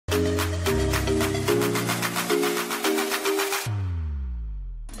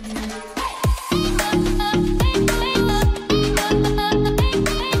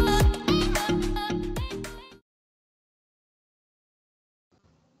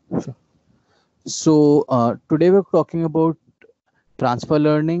Sure. So today we're talking about transfer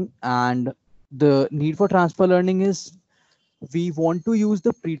learning, and the need for transfer learning is we want to use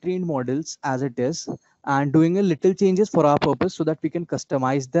the pre-trained models as it is and doing a little changes for our purpose so that we can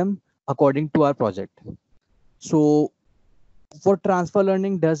customize them according to our project. So what transfer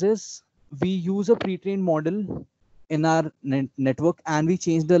learning does is we use a pre-trained model in our network and we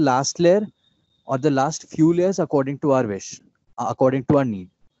change the last layer or the last few layers according to our wish, according to our need.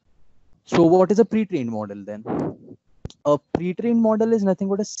 So what is a pre-trained model then? A pre-trained model is nothing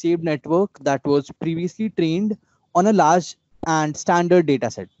but a saved network that was previously trained on a large and standard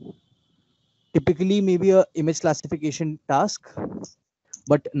data set. Typically, maybe a image classification task,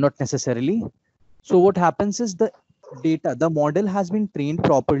 but not necessarily. So what happens is the model has been trained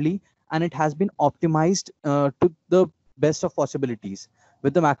properly and it has been optimized to the best of possibilities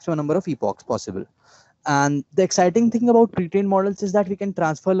with the maximum number of epochs possible. And the exciting thing about pre-trained models is that we can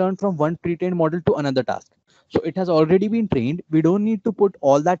transfer learn from one pre-trained model to another task. So it has already been trained. We don't need to put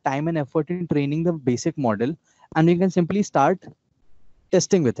all that time and effort in training the basic model, and we can simply start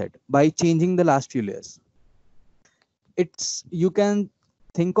testing with it by changing the last few layers. It's you can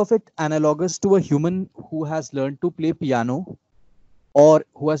think of it analogous to a human who has learned to play piano or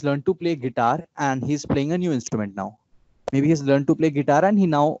who has learned to play guitar and he's playing a new instrument now. Maybe he's learned to play guitar and he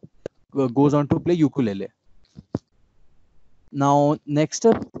now goes on to play ukulele. Now, next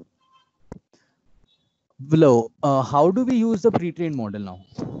up, below, how do we use the pre-trained model now?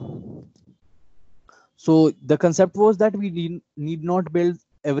 So the concept was that we need not build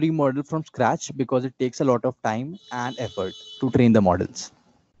every model from scratch because it takes a lot of time and effort to train the models.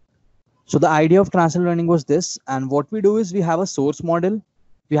 So the idea of transfer learning was this, and what we do is we have a source model,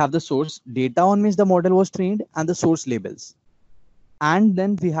 we have the source data on which the model was trained and the source labels. And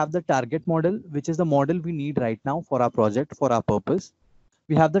then we have the target model, which is the model we need right now for our project, for our purpose.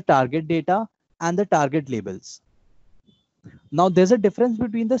 We have the target data and the target labels. Now there's a difference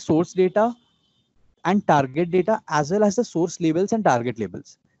between the source data and target data as well as the source labels and target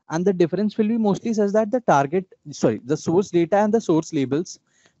labels. And the difference will be mostly says that the source data and the source labels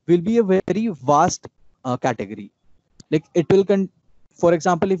will be a very vast category. Like it will for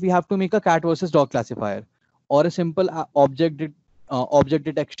example, if we have to make a cat versus dog classifier or a simple object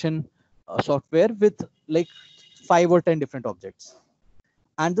detection software with like 5 or 10 different objects,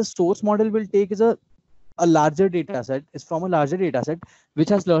 and the source model will take is a larger data set is from a larger data set which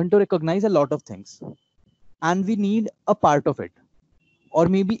has learned to recognize a lot of things, and we need a part of it, or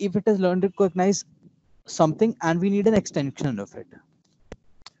maybe if it has learned to recognize something and we need an extension of it.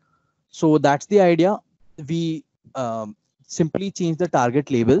 So that's the idea. We simply change the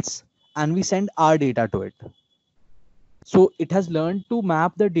target labels and we send our data to it. So it has learned to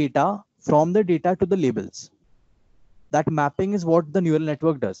map the data from the data to the labels. That mapping is what the neural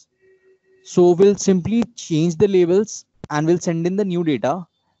network does. So we'll simply change the labels and we'll send in the new data,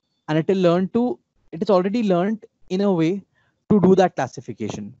 and it is already learned in a way to do that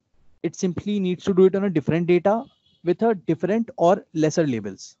classification. It simply needs to do it on a different data with a different or lesser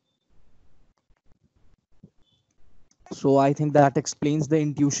labels. So I think that explains the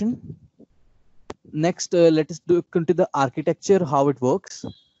intuition. Next, let us look into the architecture, how it works.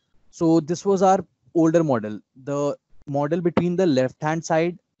 So this was our older model, the model between the left hand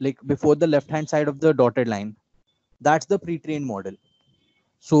side, like before the left hand side of the dotted line. That's the pre-trained model.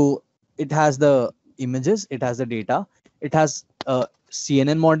 So it has the images, it has the data, it has a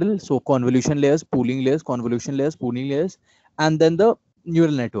CNN model, so convolution layers, pooling layers, and then the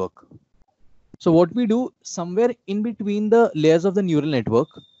neural network. So what we do, somewhere in between the layers of the neural network,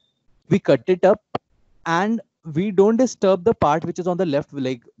 we cut it up and we don't disturb the part which is on the left,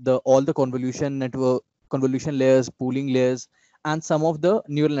 like the all the convolution layers, pooling layers, and some of the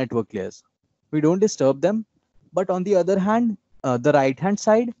neural network layers. We don't disturb them, but on the other hand, the right hand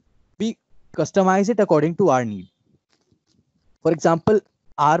side, we customize it according to our need. For example,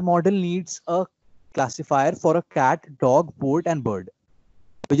 our model needs a classifier for a cat, dog, boat, and bird.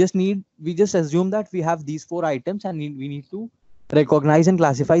 We just assume that we have these 4 items and we need to recognize and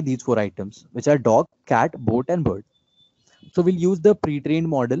classify these 4 items, which are dog, cat, boat, and bird. So we'll use the pre-trained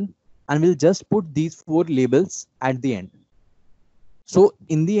model and we'll just put these 4 labels at the end. So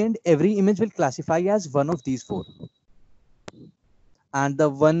in the end, every image will classify as one of these 4. And the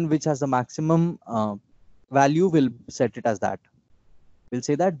one which has the maximum value will set it as that. We'll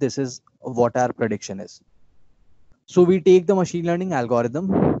say that this is what our prediction is. So we take the machine learning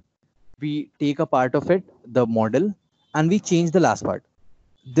algorithm, we take a part of it, the model, and we change the last part.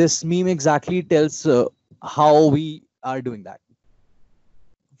 This meme exactly tells how we are doing that.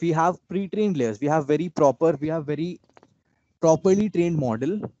 We have pre-trained layers. We have very properly trained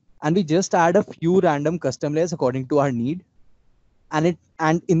model and we just add a few random custom layers according to our need, and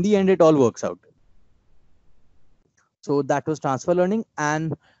in the end it all works out. So that was transfer learning.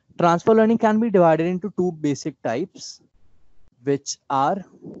 And transfer learning can be divided into two basic types, which are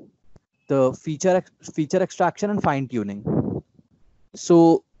the feature extraction and fine tuning.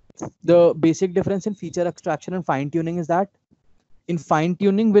 So the basic difference in feature extraction and fine tuning is that in fine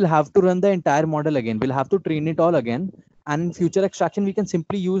tuning we'll have to run the entire model again, we'll have to train it all again, and in feature extraction we can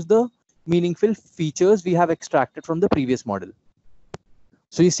simply use the meaningful features we have extracted from the previous model.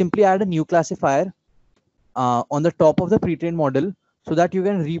 So you simply add a new classifier on the top of the pre-trained model so that you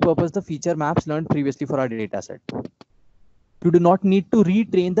can repurpose the feature maps learned previously for our dataset. You do not need to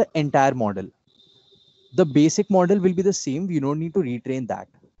retrain the entire model. The basic model will be the same. You don't need to retrain that.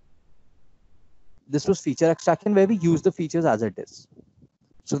 This was feature extraction where we use the features as it is.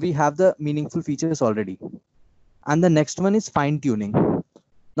 So we have the meaningful features already. And the next one is fine tuning.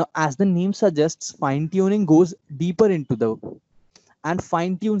 Now, as the name suggests, fine tuning goes deeper into the and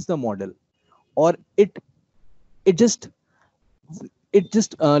fine tunes the model, or it just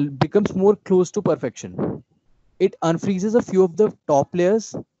becomes more close to perfection. It unfreezes a few of the top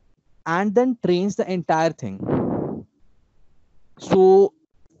layers and then trains the entire thing. So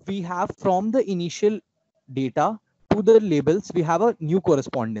we have from the initial data to the labels, we have a new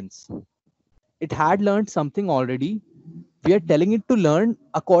correspondence. It had learned something already. We are telling it to learn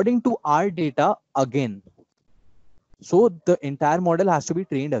according to our data again. So the entire model has to be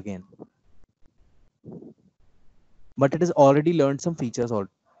trained again. But it has already learned some features. All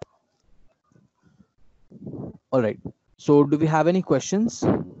right. So do we have any questions?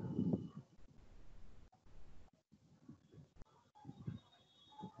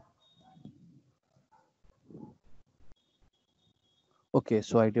 Okay,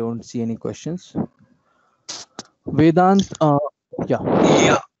 so I don't see any questions. Vedant, yeah.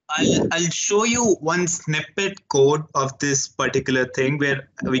 Yeah, I'll show you one snippet code of this particular thing where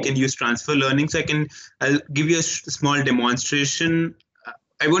we can use transfer learning. So I'll give you a small demonstration.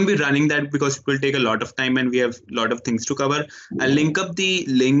 I won't be running that because it will take a lot of time and we have a lot of things to cover. I'll link up the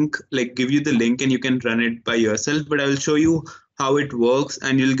link, like give you the link and you can run it by yourself. But I will show you how it works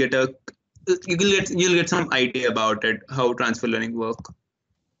and you'll get some idea about it, how transfer learning work.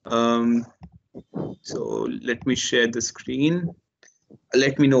 So let me share the screen.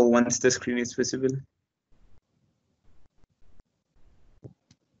 Let me know once the screen is visible.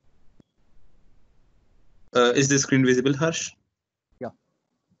 Is the screen visible, Harsh? Yeah.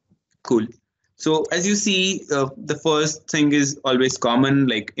 Cool. So as you see, the first thing is always common,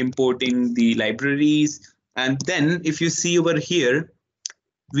 like importing the libraries. And then if you see over here,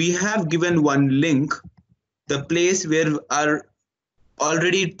 we have given one link, the place where our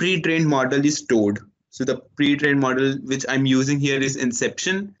already pre-trained model is stored. So the pre-trained model which I'm using here is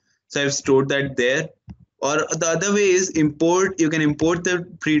Inception. So I've stored that there. Or the other way is import. You can import the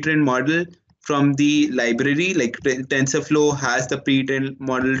pre-trained model from the library. Like TensorFlow has the pre-trained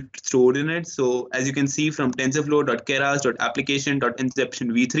model stored in it. So as you can see from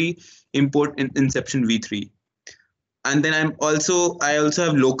tensorflow.keras.application.inception v3, import in Inception v3. And then I also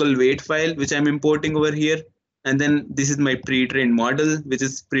have local weight file which I'm importing over here. And then this is my pre-trained model, which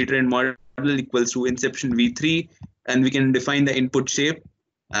is pre-trained model equals to Inception v3, and we can define the input shape,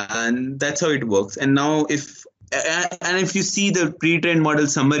 and that's how it works. And now if you see the pre-trained model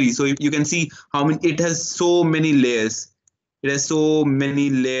summary, so you can see how many it has. So many layers. It has so many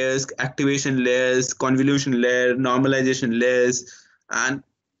layers: activation layers, convolution layer, normalization layers, and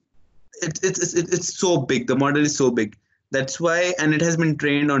it's so big. The model is so big. That's why, and it has been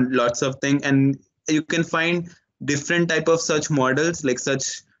trained on lots of things, and you can find different type of such models, like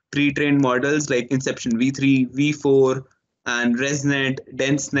such pre-trained models like Inception v3, v4, and ResNet,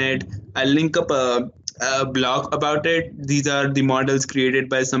 DenseNet. I'll link up a blog about it. These are the models created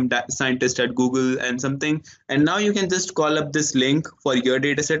by some scientist at Google and something. And now you can just call up this link for your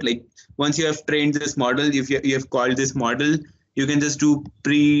dataset. Like once you have trained this model, if you have called this model, you can just do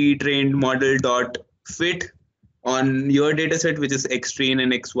pre-trained model dot fit on your dataset, which is xtrain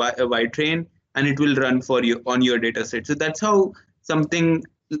and ytrain, and it will run for you on your dataset. So that's how something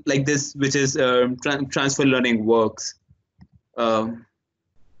like this, which is transfer learning, works. Um,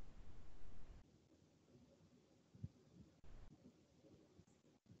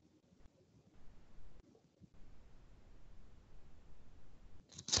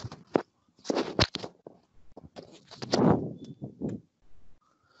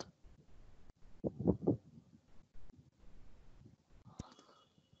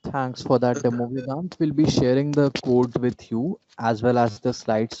 Thanks for that demo, Vedant. We'll be sharing the code with you as well as the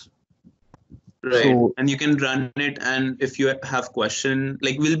slides. Right. So And you can run it. And if you have question,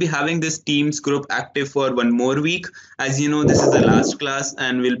 like we'll be having this Teams group active for one more week. As you know, this is the last class,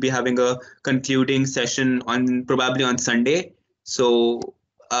 and we'll be having a concluding session on probably on Sunday. So,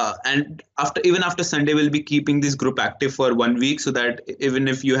 and after Sunday, we'll be keeping this group active for 1 week, so that even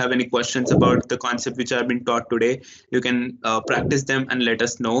if you have any questions about the concept which have been taught today, you can practice them and let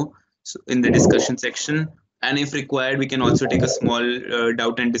us know, so, in the discussion section. And if required, we can also take a small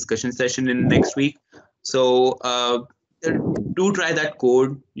doubt and discussion session in next week. So do try that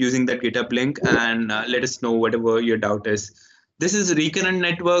code using that GitHub link, and let us know whatever your doubt is. This is recurrent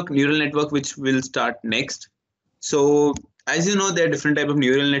network, neural network, which will start next. So as you know, there are different type of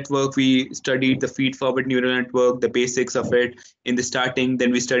neural network. We studied the feed forward neural network, the basics of it in the starting.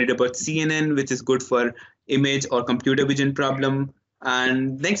 Then we studied about CNN, which is good for image or computer vision problem.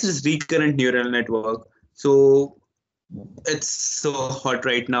 And next is recurrent neural network. So it's so hot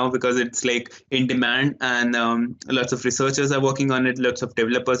right now because it's like in demand, and lots of researchers are working on it, lots of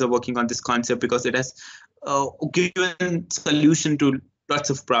developers are working on this concept because it has given solution to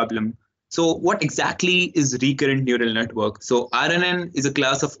lots of problem. So what exactly is recurrent neural network? So RNN is a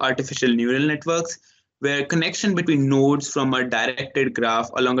class of artificial neural networks where connection between nodes from a directed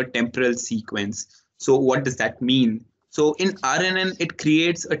graph along a temporal sequence. So what does that mean? So in RNN, it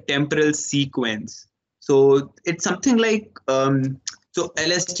creates a temporal sequence. So it's something like so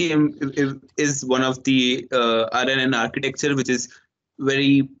LSTM is one of the RNN architecture which is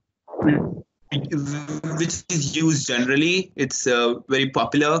very which is used generally. It's very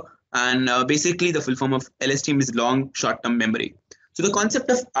popular, and basically the full form of LSTM is long short-term memory. So the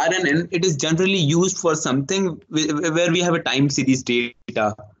concept of RNN, it is generally used for something where we have a time series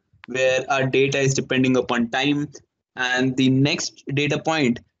data, where our data is depending upon time, and the next data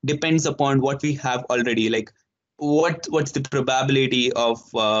point depends upon what we have already. Like what's the probability of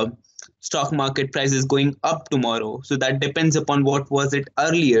stock market prices going up tomorrow? So that depends upon what was it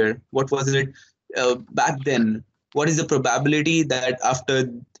earlier, what was it back then. What is the probability that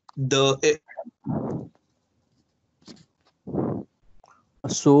after the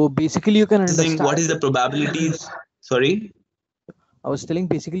so basically you can processing, what understand is the probability? Sorry. I was telling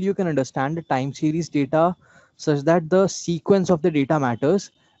basically you can understand the time series data such that the sequence of the data matters,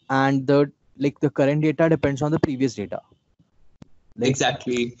 and the current data depends on the previous data. Like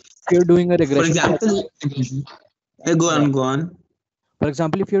Exactly. if you're doing a For regression problem, example, go yeah. on, go on. For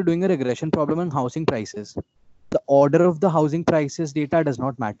example, if you're doing a regression problem on housing prices, the order of the housing prices data does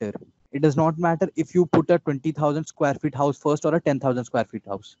not matter. It does not matter if you put a 20,000 square feet house first or a 10,000 square feet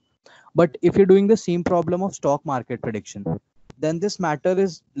house. But if you're doing the same problem of stock market prediction, then this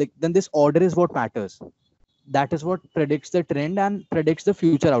order is what matters. That is what predicts the trend and predicts the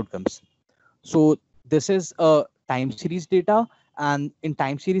future outcomes. So this is a time series data, and in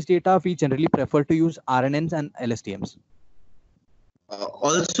time series data, we generally prefer to use RNNs and LSTMs.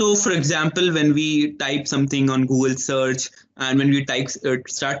 Also, for example, when we type something on Google search, and when we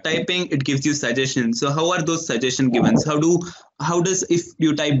start typing, it gives you suggestions. So how are those suggestion given? How does, if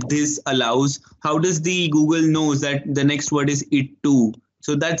you type this allows, how does the Google knows that the next word is it too?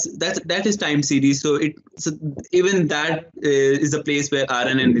 So that is time series. So even that is a place where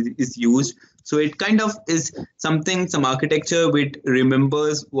RNN is used. So it kind of is some architecture which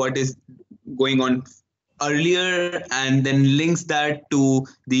remembers what is going on earlier and then links that to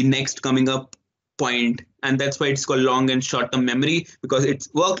the next coming up point. And that's why it's called long and short term memory, because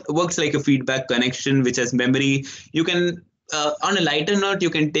works like a feedback connection which has memory. You can on a lighter note,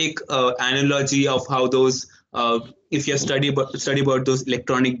 you can take analogy of how those if you have study about those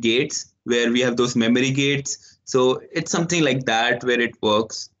electronic gates where we have those memory gates. So it's something like that where it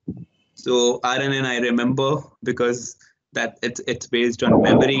works. So RNN I remember because that it's based on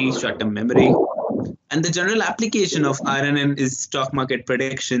memory, short term memory. And the general application of RNN is stock market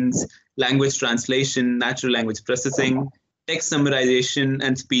predictions, language translation, natural language processing, text summarization,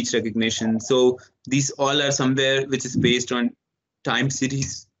 and speech recognition. So these all are somewhere which is based on time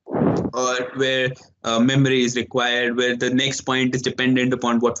series, or where memory is required, where the next point is dependent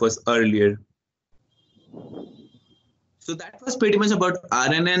upon what was earlier. So that was pretty much about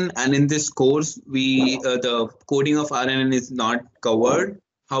RNN, and in this course, we the coding of RNN is not covered.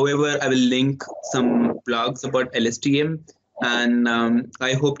 However, I will link some blogs about LSTM, and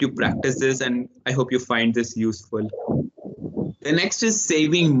I hope you practice this, and I hope you find this useful. The next is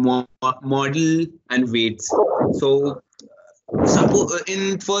saving model and weights. So suppose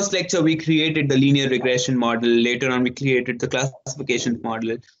in first lecture we created the linear regression model, later on we created the classification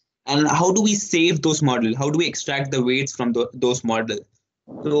model, and how do we save those models, how do we extract the weights from those models?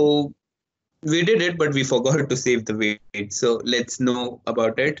 So we did it, but we forgot to save the weight. So let's know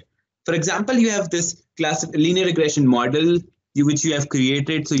about it. For example, you have this class linear regression model which you have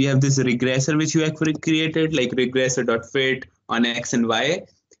created. So you have this regressor which you have created, like regressor.fit on x and y,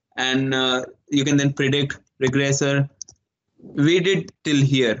 and you can then predict regressor. We did till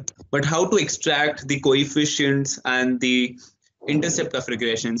here, but how to extract the coefficients and the intercept of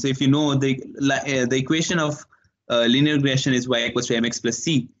regression? So if you know the equation of linear regression is y equals to mx plus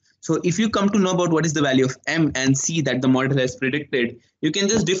c. So if you come to know about what is the value of m and c that the model has predicted, you can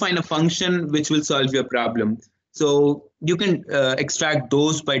just define a function which will solve your problem. So you can extract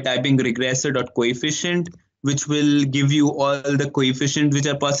those by typing regressor.coefficient, which will give you all the coefficients which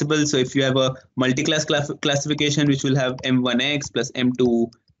are possible. So if you have a multi-class classification, which will have m1x plus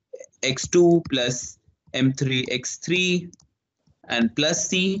m2x2 plus m3x3 and plus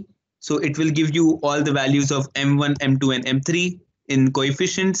c. So it will give you all the values of m1, m2, and m3 in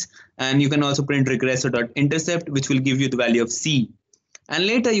coefficients. And you can also print regressor.intercept, which will give you the value of c. And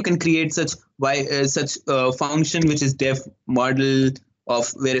later you can create such function which is def model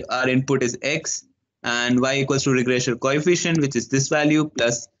of where our input is x and y equals to regressor coefficient, which is this value,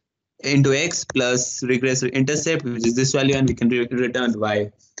 plus into x plus regressor intercept, which is this value, and we can return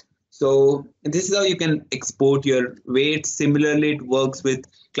y. So this is how you can export your weights. Similarly, it works with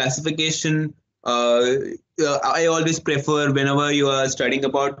classification. I always prefer, whenever you are studying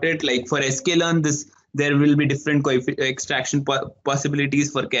about it, like for sklearn, there will be different extraction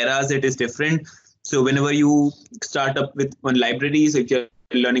possibilities. For keras, it is different. So whenever you start up with one library, so if you're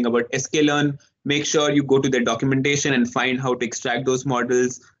learning about sklearn, make sure you go to the documentation and find how to extract those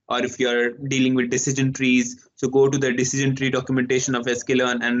models. Or if you're dealing with decision trees, so go to the decision tree documentation of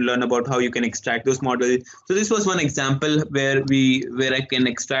sklearn and learn about how you can extract those models. So this was one example where I can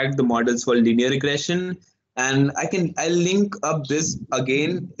extract the models for linear regression, and I'll link up this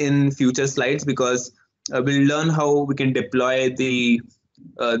again in future slides, because we'll learn how we can deploy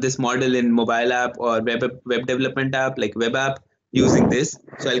this model in mobile app or web development app like web app using this.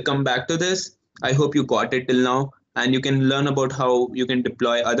 So I'll come back to this. I hope you got it till now, and you can learn about how you can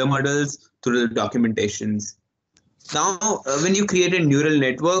deploy other models through the documentations. Now, when you create a neural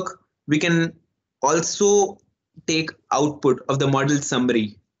network, we can also take output of the model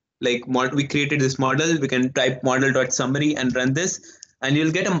summary. Like we created this model, we can type model.summary and run this, and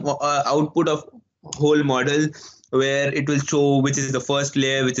you'll get an output of whole model, where it will show which is the first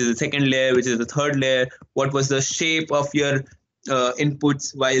layer, which is the second layer, which is the third layer, what was the shape of your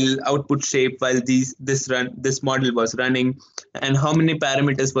inputs while output shape while this model was running, and how many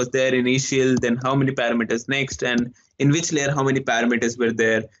parameters was there initial, then how many parameters next, and in which layer how many parameters were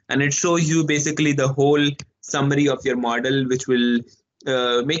there. And it shows you basically the whole summary of your model, which will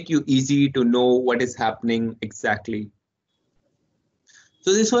make you easy to know what is happening exactly.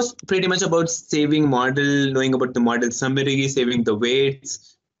 So this was pretty much about saving model, knowing about the model summary, saving the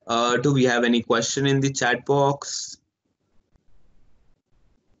weights. Do we have any question in the chat box?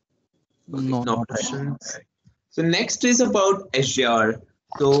 No, No not questions. So next is about Azure.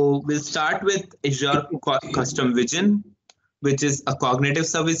 So we'll start with Azure Custom Vision, which is a cognitive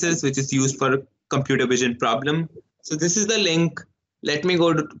services which is used for computer vision problem. So this is the link. Let me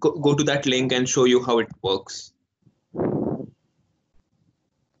go to that link and show you how it works.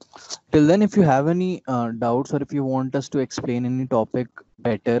 Till then, if you have any doubts, or if you want us to explain any topic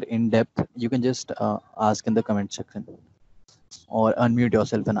better in depth, you can just ask in the comment section or unmute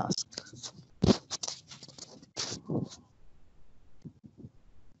yourself and ask.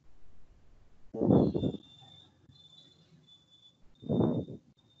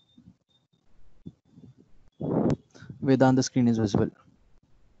 Vedant, the screen is visible.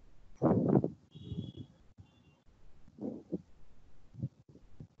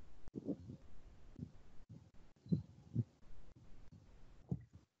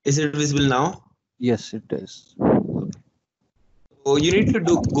 Is it visible now? Yes, it is. So you need to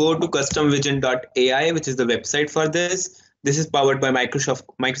go to customvision.ai, which is the website for this. This is powered by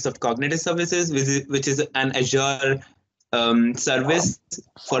Microsoft Cognitive Services, which is an Azure service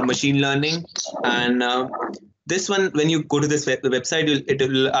for machine learning. And this one, when you go to this website, it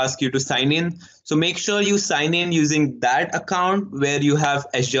will ask you to sign in. So make sure you sign in using that account where you have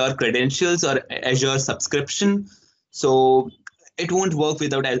Azure credentials or Azure subscription. So it won't work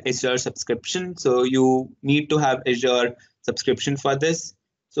without Azure subscription. So you need to have Azure subscription for this.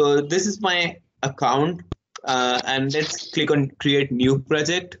 So this is my account, and let's click on create new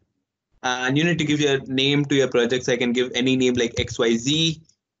project. And you need to give your name to your projects. I can give any name like XYZ.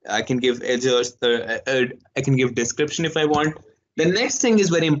 I can give Azure, I can give description if I want. The next thing is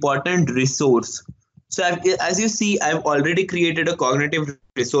very important, resource. So as you see, I've already created a cognitive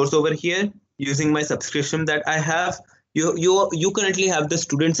resource over here using my subscription that I have. You currently have the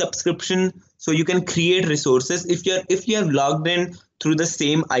student subscription, so you can create resources if you have logged in through the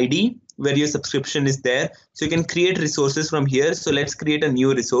same ID where your subscription is there, so you can create resources from here. So let's create a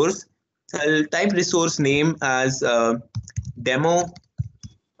new resource. So I'll type resource name as demo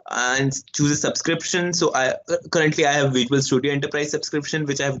and choose a subscription. So I currently I have Visual Studio Enterprise subscription,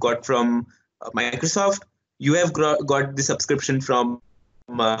 which I've got from Microsoft. You have got the subscription from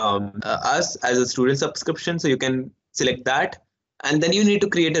us as a student subscription, so you can select that, and then you need to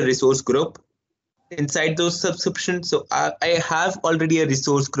create a resource group inside those subscriptions. So I have already a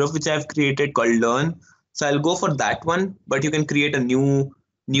resource group which I've created called Learn. So I'll go for that one, but you can create a new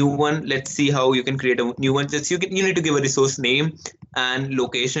one. Let's see how you can create a new one. Just you need to give a resource name and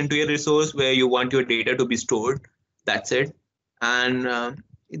location to your resource where you want your data to be stored. That's it. And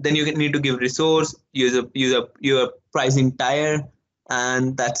then you need to give resource, your pricing tier,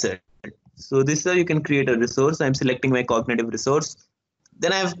 and that's it. So this is how you can create a resource. I'm selecting my cognitive resource.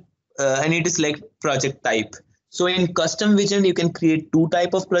 Then I need to select project type. So in custom vision, you can create two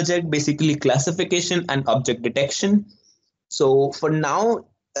type of project, basically classification and object detection. So for now,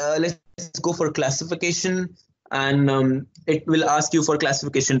 let's go for classification, and it will ask you for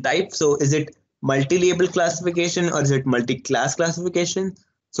classification type. So is it multi-label classification or is it multi-class classification?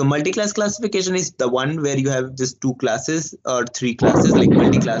 So multi-class classification is the one where you have just two classes or three classes, like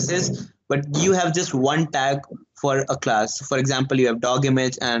multi-classes, but you have just one tag for a class. For example, you have dog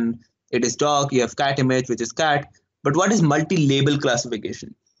image and it is dog, you have cat image, which is cat. But what is multi-label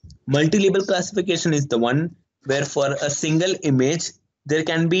classification? Multi-label classification is the one where for a single image, there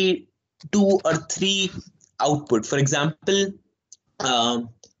can be two or three output. For example, um,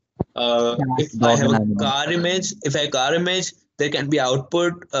 Cat, if I dog, have and a animal. car image, if I have a car image, there can be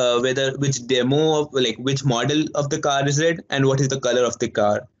output whether which demo of like which model of the car is it and what is the color of the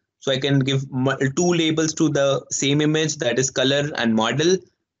car. So I can give two labels to the same image, that is color and model,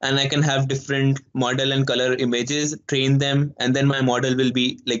 and I can have different model and color images, train them, and then my model will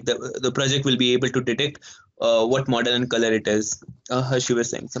be like the project will be able to detect what model and color it is. Harsh, you were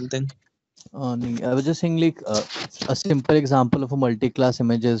saying something. I was just saying, like, a simple example of a multi-class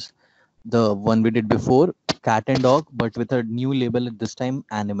image is the one we did before, cat and dog, but with a new label at this time,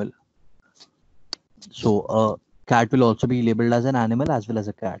 animal. So, cat will also be labeled as an animal as well as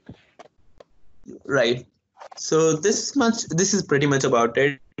a cat. Right. So this is pretty much about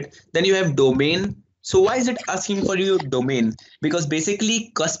it. Then you have domain. So why is it asking for your domain? Because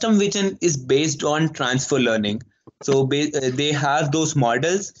basically custom vision is based on transfer learning. So they have those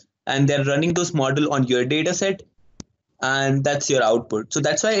models and they're running those model on your data set, and that's your output. So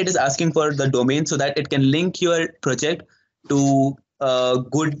that's why it is asking for the domain so that it can link your project to a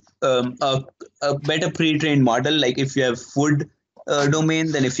good a better pre-trained model. Like if you have food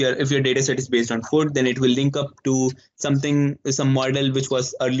domain, then if your data set is based on food, then it will link up to some model which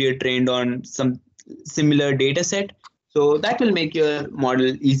was earlier trained on some similar data set. So that will make your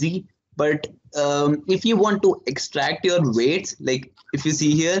model easy. But if you want to extract your weights, like if you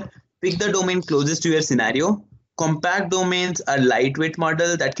see here, pick the domain closest to your scenario. Compact domains are lightweight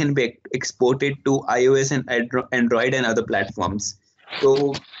model that can be exported to iOS and Android and other platforms.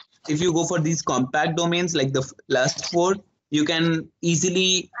 So if you go for these compact domains like the last four, you can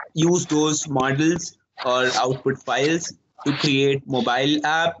easily use those models or output files to create mobile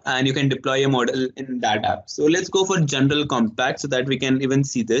app, and you can deploy a model in that app. So let's go for general compact so that we can even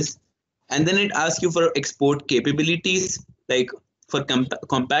see this. And then it asks you for export capabilities. Like for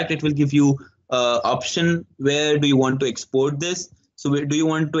compact, it will give you option where do you want to export this. So do you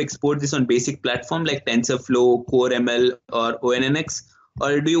want to export this on basic platform like TensorFlow, Core ML, or ONNX,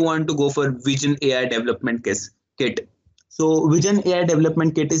 or do you want to go for Vision AI development kit? So Vision AI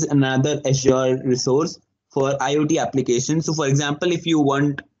development kit is another Azure resource for IoT applications. So for example, if you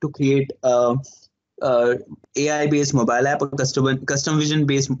want to create a AI based mobile app, a custom vision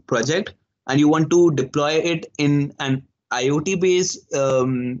based project, and you want to deploy it in an IoT based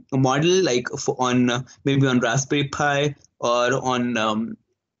model, like on maybe on Raspberry Pi or on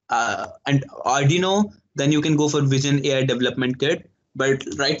and Arduino, then you can go for Vision AI development kit. But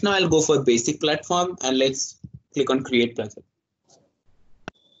right now, I'll go for basic platform, and let's click on create project.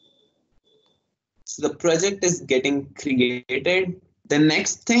 So the project is getting created. The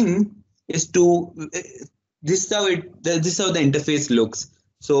next thing is to this is how the interface looks.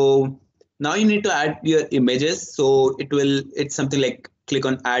 So now you need to add your images. So it's something like click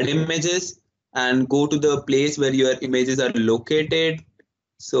on add images and go to the place where your images are located.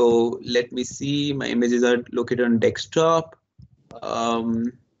 So let me see, my images are located on desktop.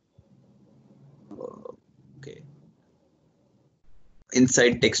 Um, okay,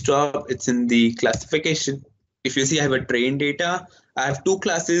 inside desktop, it's in the classification. if you see, I have a train data. I have two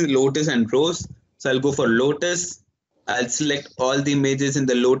classes, Lotus and Rose. So I'll go for Lotus. I'll select all the images in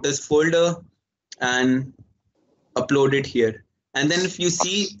the Lotus folder and upload it here. And then if you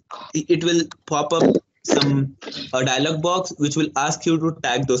see, it will pop up some a dialog box which will ask you to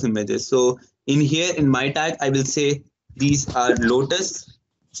tag those images. So in here, in my tag, I will say these are Lotus.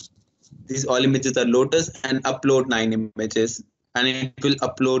 These all images are Lotus, and upload 9 images, and it will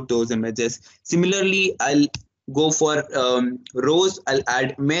upload those images. Similarly, I'll go for Rose. I'll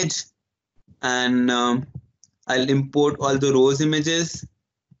add image, and I'll import all the Rose images.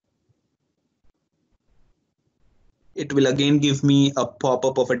 It will again give me a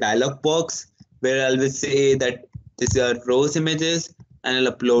pop-up of a dialog box where I will say that these are Rose images, and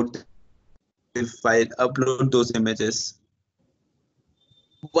I'll upload the file, upload those images.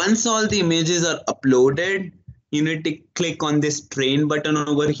 Once all the images are uploaded, you need to click on this train button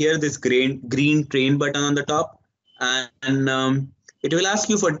over here, this green train button on the top, and it will ask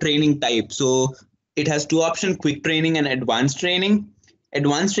you for training type. So it has two options: quick training and advanced training.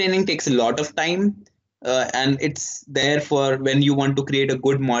 Advanced training takes a lot of time, and it's there for when you want to create a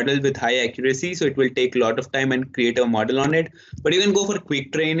good model with high accuracy. So it will take a lot of time and create a model on it. But you can go for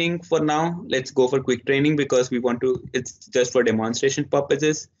quick training for now. Let's go for quick training because we want to, it's just for demonstration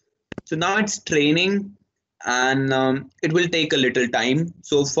purposes. So now it's training, and it will take a little time.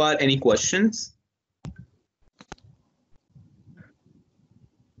 So far, any questions?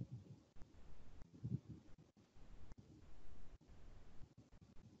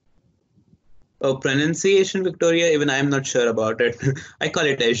 Oh, pronunciation, Victoria, even I'm not sure about it. I call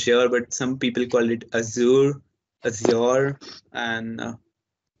it Azure, but some people call it Azure, and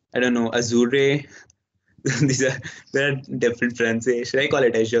I don't know, Azure. These are, there are different pronunciation. I call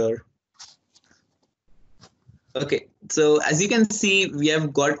it Azure. Okay, so as you can see, we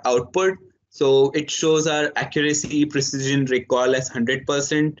have got output. So it shows our accuracy, precision, recall as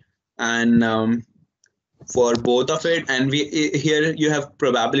 100%, and for both of it. And we here you have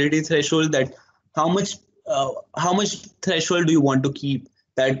probability threshold, that how much threshold do you want to keep.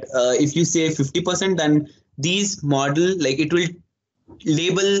 That if you say 50%, then these model, like, it will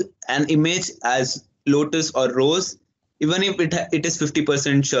label an image as Lotus or Rose, even if it is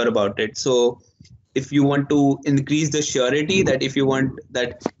 50% sure about it. So if you want to increase the surety, that if you want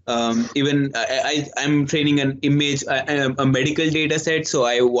that even I'm training an image, a medical data set, so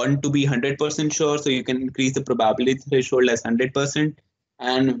I want to be 100% sure, so you can increase the probability threshold as 100%.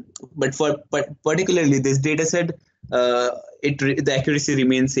 And but particularly this data set, the accuracy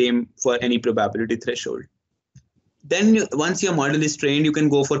remains same for any probability threshold. Then once your model is trained, you can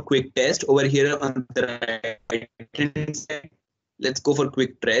go for quick test over here on the right hand side. Let's go for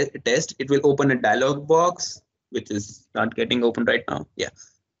quick test. It will open a dialog box, which is not getting open right now. Yeah.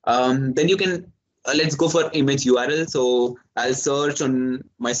 Then you can, let's go for image URL. So I'll search on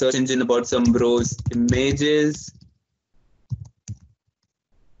my search engine about some Rose images.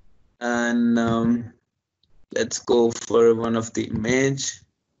 And let's go for one of the image.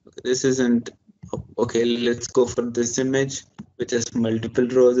 This isn't, okay, let's go for this image, which has multiple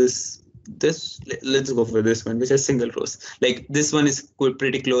roses. Let's go for this one, which has single rose. Like, this one is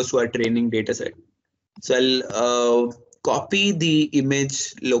pretty close to our training data set. So I'll copy the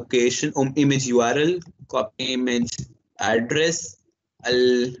image location, image URL, copy image address.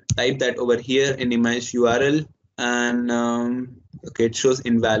 I'll type that over here in image URL, and okay, it shows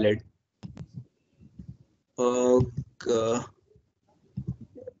invalid.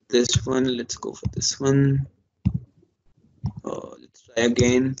 This one, let's go for this one. Let's try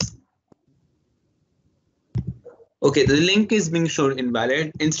again. Okay, the link is being shown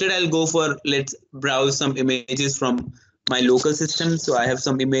invalid. Instead, I'll go for, let's browse some images from my local system. So I have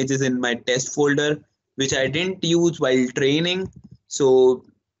some images in my test folder, which I didn't use while training. So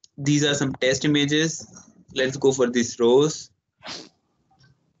these are some test images. Let's go for these rows.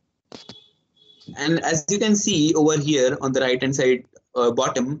 And as you can see over here on the right hand side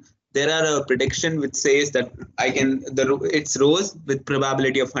bottom, there are a prediction which says that it's Rose with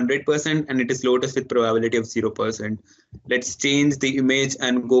probability of 100% and it is Lotus with probability of 0%. Let's change the image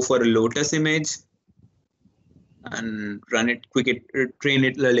and go for a Lotus image and run it, train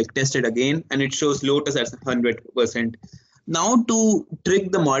it, like test it again, and it shows Lotus as 100%. Now to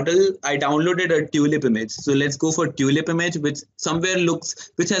trick the model, I downloaded a tulip image. So let's go for tulip image, which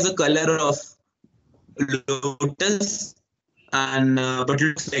has a color of Lotus and but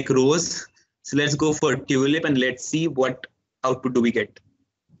looks like rose. So let's go for tulip and let's see what output do we get.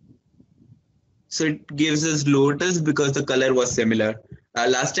 So it gives us Lotus because the color was similar.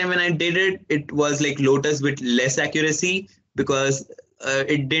 Last time when I did it, it was like Lotus with less accuracy because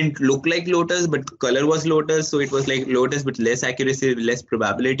it didn't look like Lotus, but color was Lotus. So it was like Lotus, but less accuracy, less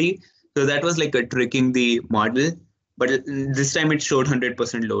probability. So that was like a tricking the model. But this time it showed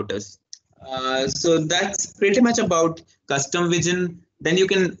 100% Lotus. So that's pretty much about custom vision. Then you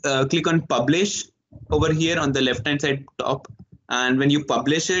can click on publish over here on the left hand side top. And when you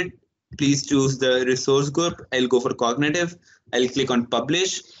publish it, please choose the resource group. I'll go for cognitive. I'll click on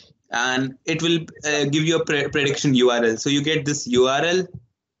publish and it will give you a prediction URL. So you get this URL.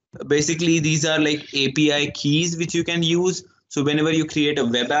 Basically, these are like API keys which you can use. So whenever you create a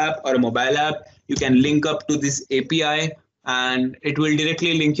web app or a mobile app, you can link up to this API and it will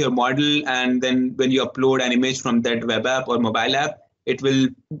directly link your model. And then when you upload an image from that web app or mobile app, it will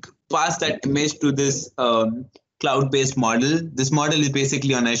pass that image to this cloud-based model. This model is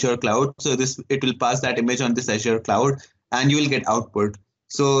basically on Azure cloud. So it will pass that image on this Azure cloud and you will get output.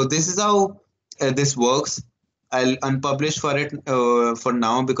 So this is how this works. I'll unpublish for it for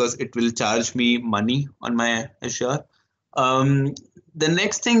now because it will charge me money on my Azure. Um, the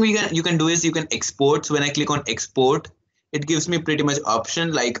next thing you can do is you can export. So when I click on export, it gives me pretty much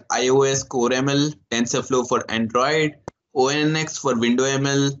option like iOS Core ML, TensorFlow for Android, ONNX for Window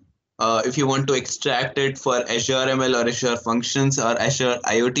ML. If you want to extract it for Azure ML or Azure Functions or Azure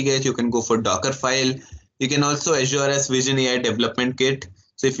IoT Gate, you can go for Dockerfile. You can also Azure as Vision AI Development Kit.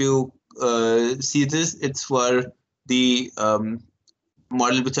 So if you see this, it's for the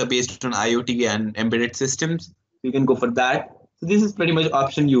model which are based on IoT and embedded systems. You can go for that. So this is pretty much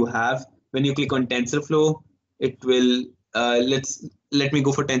option you have. When you click on TensorFlow, it will let me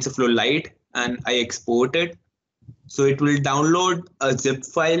go for TensorFlow Lite and I export it. So it will download a zip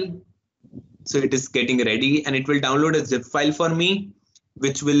file. So it is getting ready and it will download a zip file for me,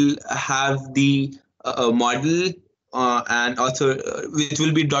 which will have the model and also which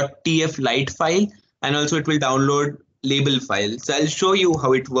will be .tf lite file, and also it will download label file. So I'll show you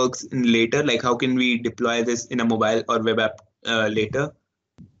how it works in later, like how can we deploy this in a mobile or web app later.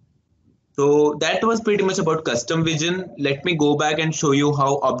 So that was pretty much about custom vision. Let me go back and show you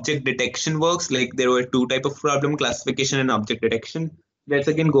how object detection works. Like there were two type of problem, classification and object detection. Let's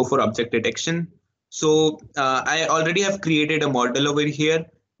again go for object detection. So I already have created a model over here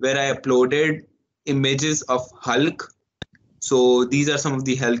where I uploaded images of Hulk. So these are some of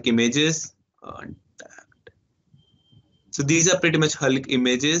the Hulk images. So these are pretty much Hulk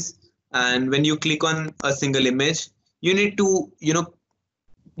images. And when you click on a single image, you need to,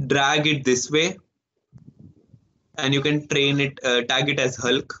 drag it this way and you can train it, tag it as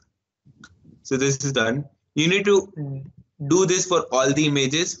Hulk. So this is done. You need to do this for all the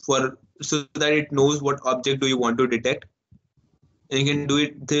images so that it knows what object do you want to detect. And you can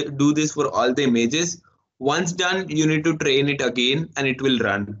do this for all the images. Once done, you need to train it again and it will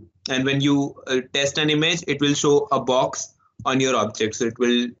run. And when you test an image, it will show a box on your object. So it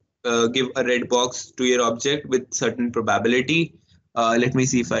will give a red box to your object with certain probability. Let me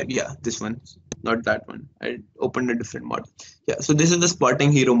see if this one, not that one. I opened a different model. Yeah, so this is the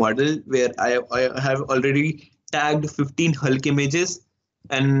spotting hero model where I have already tagged 15 Hulk images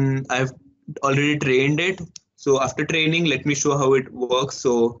and I've already trained it. So after training, let me show how it works.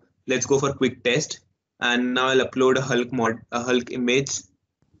 So let's go for quick test. And now I'll upload a Hulk image.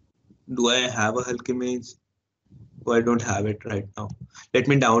 Do I have a Hulk image? Oh, I don't have it right now. Let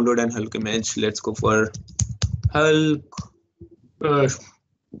me download an Hulk image. Let's go for Hulk.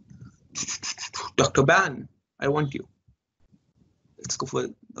 Dr. Ban, I want you. Let's go for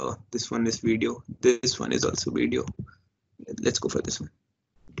this one is video. This one is also video. Let's go for this one.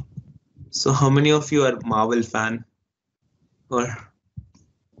 So how many of you are Marvel fan or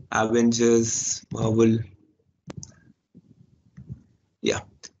Avengers, Marvel? Yeah.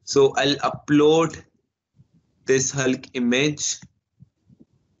 So I'll upload this Hulk image,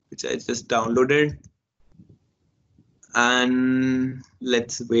 which I just downloaded. And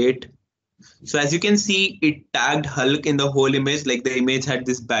let's wait. So as you can see, it tagged Hulk in the whole image, like the image had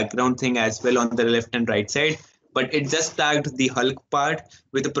this background thing as well on the left and right side, but it just tagged the Hulk part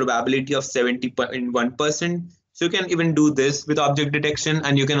with a probability of 70.1%. So you can even do this with object detection,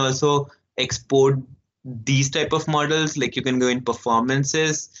 and you can also export these type of models, like you can go in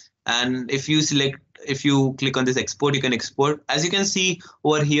performances, and if you click on this export, you can export. As you can see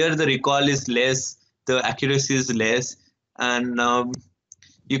over here, the recall is less, the accuracy is less, and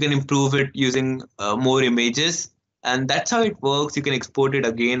you can improve it using more images, and that's how it works. You can export it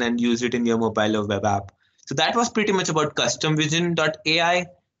again and use it in your mobile or web app. So that was pretty much about customvision.ai,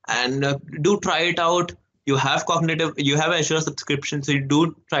 and do try it out. You have Azure subscription, so you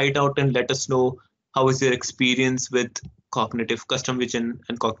do try it out and let us know how is your experience with cognitive custom vision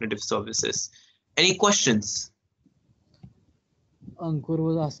and cognitive services. Any questions? Ankur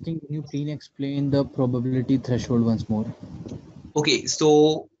was asking, can you please explain the probability threshold once more? Okay,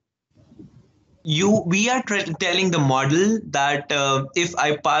 so we are telling the model that if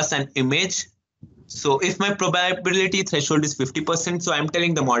I pass an image, so if my probability threshold is 50%, so I'm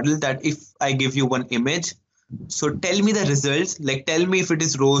telling the model that if I give you one image, so tell me the results, like tell me if it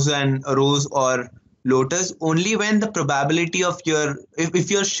is rose or lotus, only when the probability of your,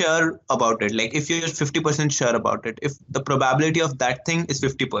 if you're sure about it, like if you're 50% sure about it, if the probability of that thing is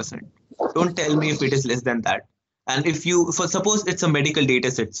 50%, don't tell me if it is less than that. And if you, for suppose it's a medical data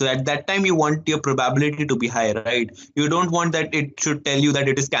set, so at that time you want your probability to be high, right? You don't want that it should tell you that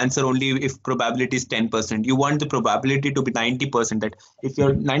it is cancer only if probability is 10%. You want the probability to be 90%, that if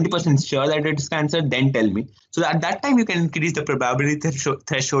you're 90% sure that it is cancer, then tell me. So at that time you can increase the probability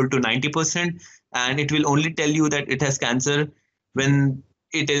threshold to 90%, and it will only tell you that it has cancer when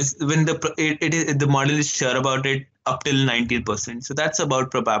it is the model is sure about it up till 90%. So that's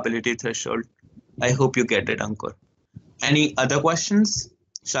about probability threshold. I hope you get it, Ankur. Any other questions?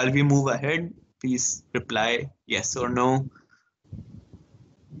 Shall we move ahead? Please reply yes or no.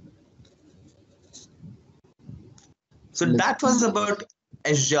 So Let's that was about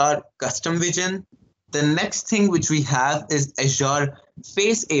Azure Custom Vision. The next thing which we have is Azure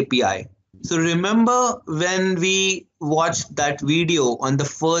Face API. So remember when we watched that video on the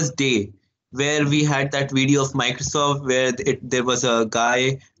first day, where we had that video of Microsoft where there was a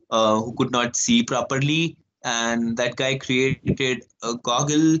guy who could not see properly, and that guy created a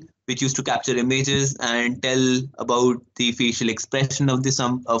goggle which used to capture images and tell about the facial expression of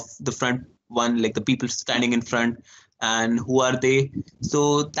the front one, like the people standing in front, and who are they.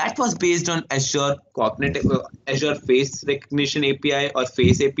 So that was based on Azure cognitive Azure face recognition API or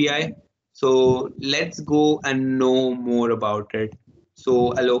face API. So let's go and know more about it.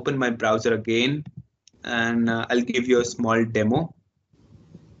 So I'll open my browser again, and I'll give you a small demo.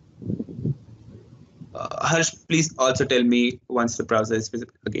 Harsh, please also tell me once the browser is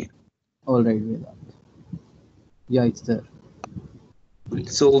visible again. all right, Vedant. Yeah, it's there.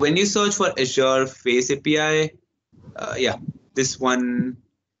 So when you search for Azure Face API, yeah, this one.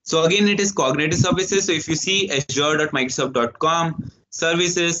 So again, it is cognitive services. So if you see azure.microsoft.com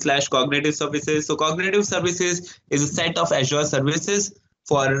services/cognitive services. So cognitive services is a set of Azure services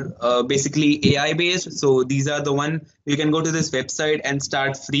for basically AI based. So these are the one you can go to this website and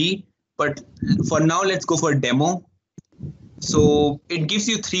start free. But for now, let's go for demo. So it gives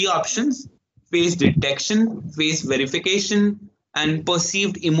you three options: face detection, face verification, and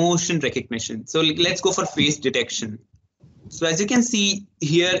perceived emotion recognition. So let's go for face detection. So as you can see,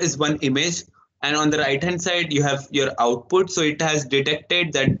 here is one image, and on the right hand side you have your output. So it has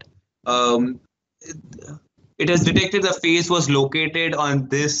detected that um, it has detected the face was located on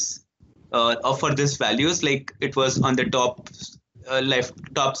this for this values, like it was on the top left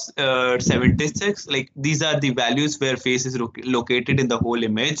top 76. Like these are the values where face is located in the whole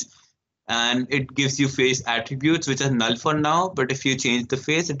image, and it gives you face attributes which are null for now, but if you change the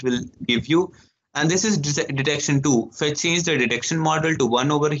face it will give you. And this is detection 2. If I change the detection model to 1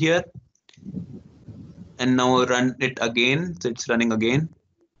 over here and now run it again, so it's running again.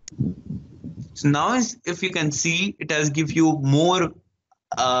 So now if you can see, it has give you more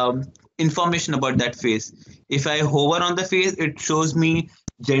information about that face. If I hover on the face, it shows me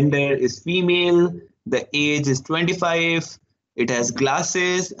gender is female, the age is 25, it has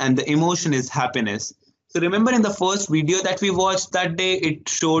glasses, and the emotion is happiness. So remember in the first video that we watched that day, it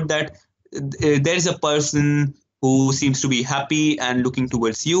showed that there is a person who seems to be happy and looking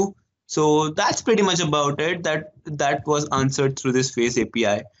towards you. So that's pretty much about it. That was answered through this face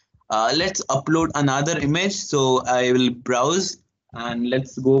API. Let's upload another image. So I will browse and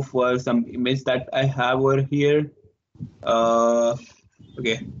let's go for some image that I have over here.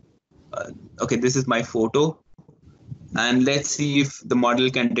 Okay. Okay, this is my photo. And let's see if the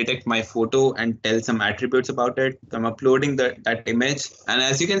model can detect my photo and tell some attributes about it. So I'm uploading that image. And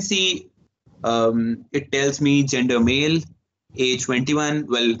as you can see, it tells me gender male, age 21.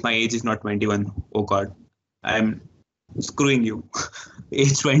 Well, my age is not 21. Oh God, I'm screwing you.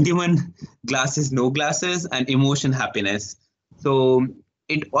 Age 21, glasses, no glasses, and emotion happiness. So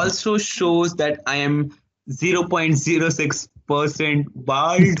it also shows that I am 0.06%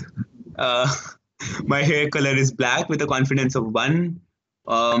 bald. Uh, my hair color is black with a confidence of 1.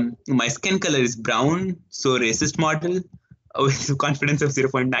 My skin color is brown, so racist model with a confidence of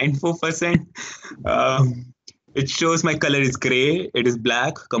 0.94%. It shows my color is gray. It is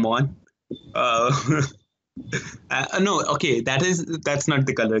black. Come on. Uh, no, okay, that's not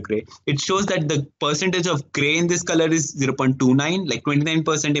the color gray. It shows that the percentage of gray in this color is 0.29, like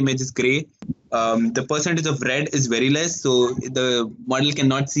 29% image is gray, the percentage of red is very less, so the model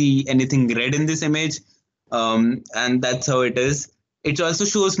cannot see anything red in this image, and that's how it is. It also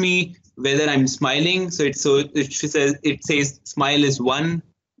shows me whether I'm smiling. So it says smile is 1,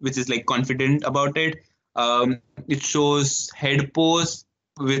 which is like confident about it. It shows head pose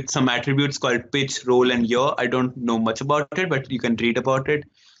with some attributes called pitch, roll, and yaw. I don't know much about it, but you can read about it.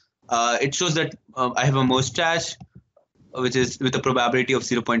 It shows that I have a mustache, which is with a probability of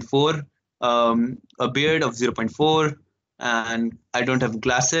zero point 0.4, a beard of zero point 0.4, and I don't have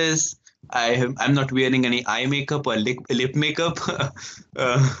glasses. I'm not wearing any eye makeup or lip makeup.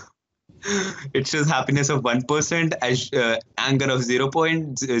 uh, it shows happiness of 1%, anger of 0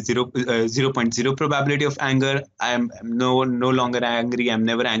 point 0 probability of anger. I'm no longer angry. I'm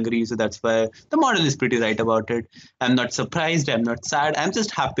never angry. So that's why the model is pretty right about it. I'm not surprised. I'm not sad. I'm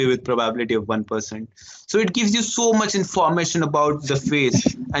just happy with probability of 1%. So it gives you so much information about the face.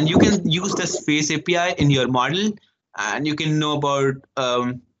 And you can use this face API in your model, and you can know about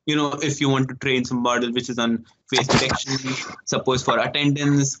if you want to train some model which is on face detection, suppose for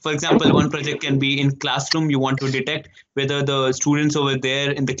attendance. For example, one project can be in classroom. You want to detect whether the students over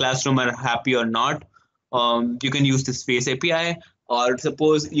there in the classroom are happy or not. You can use this face API. Or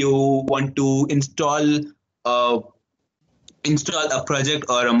suppose you want to uh, install a project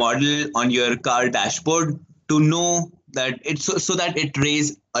or a model on your car dashboard to know that it's so that it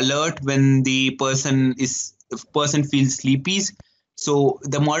raise alert when the person is if person feels sleepy. So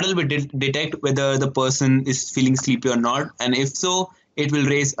the model will detect whether the person is feeling sleepy or not, and if so, it will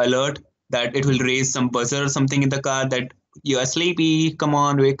raise alert, that it will raise some buzzer or something in the car that you are sleepy, come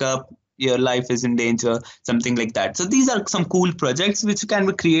on, wake up, your life is in danger, something like that. So these are some cool projects which can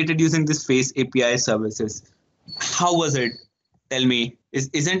be created using this face API services. How was it? Tell me,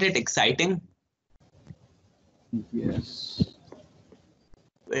 isn't it exciting? Yes.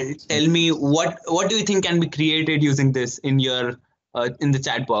 Tell me, what do you think can be created using this in your in the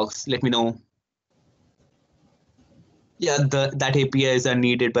chat box? Let me know. Yeah, the that APIs are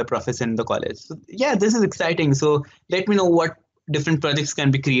needed by professors in the college. So, yeah, this is exciting. So let me know what different projects can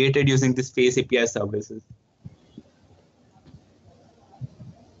be created using this face API services.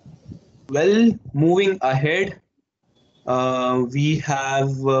 Well, moving ahead, we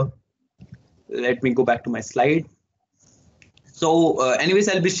have. Let me go back to my slide. So, anyways,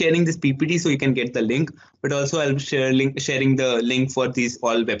 I'll be sharing this PPT so you can get the link. But also, I'll be sharing the link for these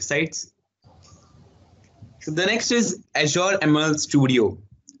all websites. So the next is Azure ML Studio.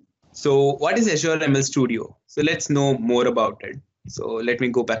 So what is Azure ML Studio? So let's know more about it. So let me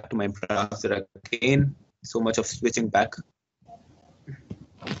go back to my browser again. So much of switching back.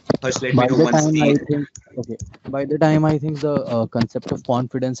 First, let me By know the once time the I think, okay, by the time I think the concept of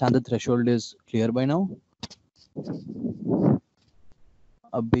confidence and the threshold is clear by now.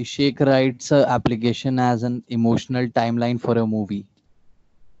 Abhishek writes a application as an emotional timeline for a movie.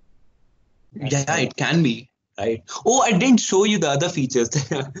 That's yeah, how. it can be right. Oh, I didn't show you the other features.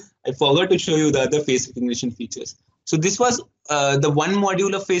 I forgot to show you the other face recognition features. So this was the one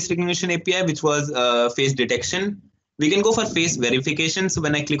module of face recognition API, which was face detection. We can go for face verification. So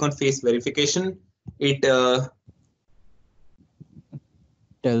when I click on face verification, it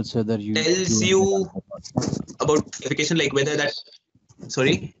Tells whether you tells have you done or not. about verification, like whether that.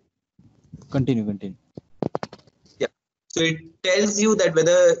 Sorry. Continue, continue. Yeah. So it tells you that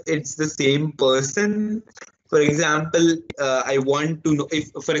whether it's the same person. For example, I want to know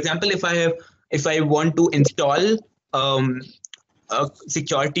if, for example, if I want to install um, a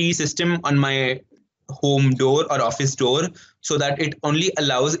security system on my home door or office door, so that it only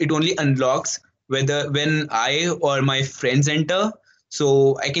unlocks whether when I or my friends enter.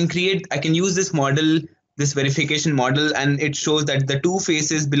 So I can use this model, this verification model, and it shows that the two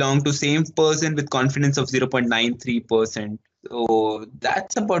faces belong to same person with confidence of 0.93%. So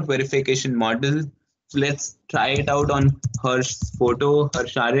that's about verification model. So let's try it out on Harsh's photo,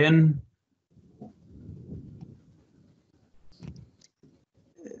 Harsharian.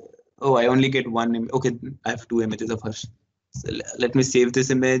 Oh, I only get one. Okay, I have two images of Harsh. So let me save this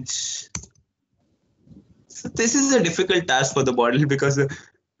image. So this is a difficult task for the model because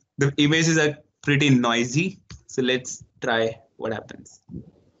the images are pretty noisy. So let's try what happens.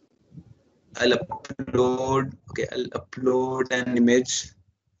 I'll upload. Okay, I'll upload an image,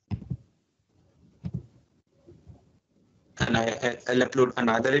 and I'll upload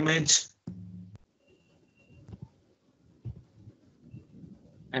another image,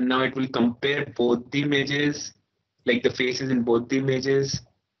 and now it will compare both the images, like the faces in both the images.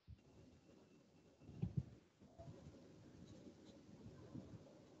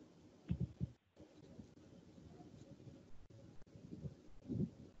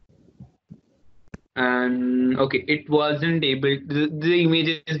 And okay, it wasn't able the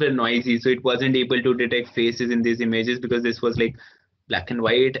images were noisy, so it wasn't able to detect faces in these images because this was like black and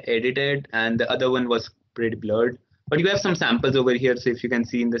white edited, and the other one was pretty blurred. But you have some samples over here, so if you can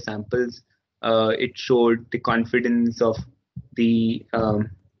see in the samples, it showed the confidence of the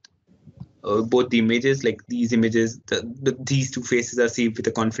both the images, like these images, these two faces are saved with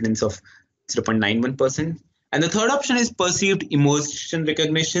a confidence of 0.91%. And the third option is perceived emotion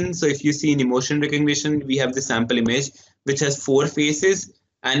recognition. So if you see in emotion recognition, we have the sample image which has four faces,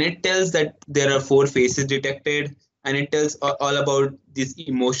 and it tells that there are four faces detected, and it tells all about this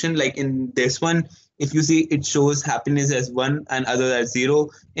emotion. Like in this one, if you see, it shows happiness as one and other as zero.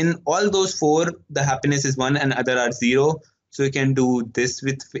 In all those four, the happiness is one and other are zero. So you can do this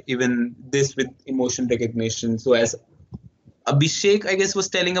with even this with emotion recognition. So as Abhishek, I guess, was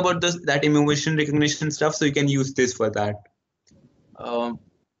telling about this that emotion recognition stuff, so you can use this for that. Um,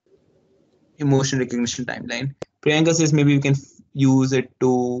 Emotion recognition timeline. Priyanka says maybe we can use it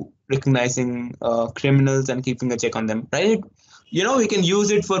to recognizing criminals and keeping a check on them, right? You know, we can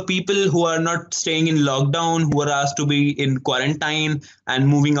use it for people who are not staying in lockdown, who are asked to be in quarantine and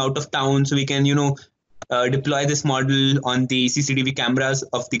moving out of town. So we can, deploy this model on the CCTV cameras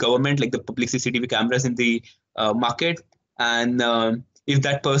of the government, like the public CCTV cameras in the market. And if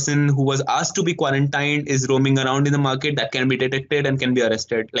that person who was asked to be quarantined is roaming around in the market, that can be detected and can be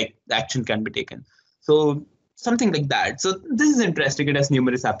arrested, like the action can be taken. So something like that. So this is interesting. It has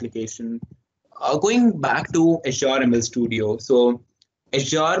numerous application. Going back to Azure ML Studio. So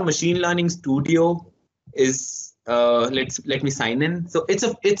Azure Machine Learning Studio is let me sign in. So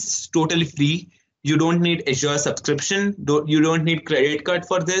it's totally free. You don't need Azure subscription. You don't need credit card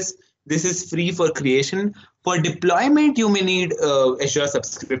for this. This is free for creation. For deployment, you may need Azure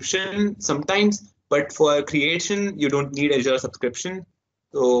subscription sometimes, but for creation, you don't need Azure subscription.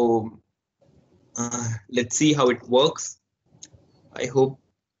 So let's see how it works. I hope.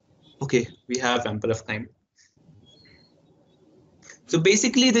 Okay, we have ample of time. So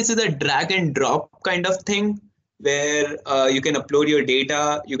basically, this is a drag and drop kind of thing where you can upload your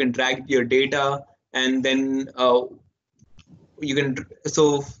data, you can drag your data, and then you can.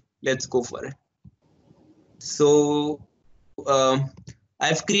 So let's go for it. So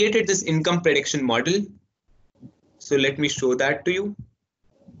I've created this income prediction model. So let me show that to you.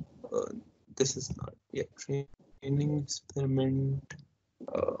 Uh, this is not yet training experiment.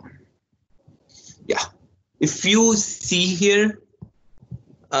 Uh, yeah, if you see here,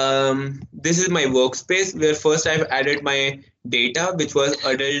 this is my workspace where first I've added my data, which was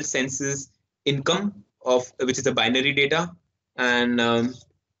adult census income of which is a binary data, and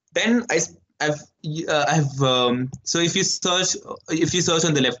then I've so if you search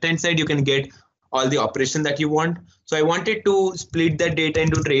on the left hand side, you can get all the operation that you want. So I wanted to split that data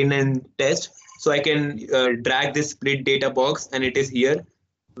into train and test. So I can drag this split data box, and it is here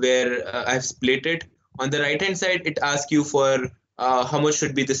where I've split it. On the right hand side, it asks you for how much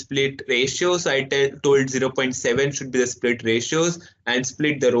should be the split ratio. So I told 0.7 should be the split ratios, and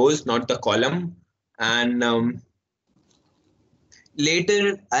split the rows, not the column. And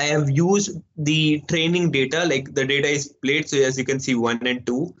later, I have used the training data, like the data is split. So as you can see, 1 and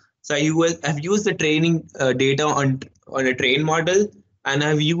 2. So I've used the training data on a train model, and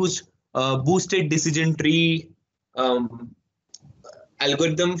I've used boosted decision tree um,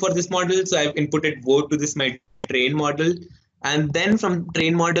 algorithm for this model. So I've inputted vote to this my train model, and then from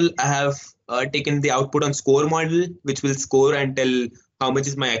train model I have taken the output on score model, which will score and tell how much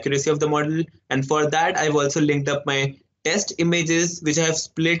is my accuracy of the model. And for that, I've also linked up my test images, which I have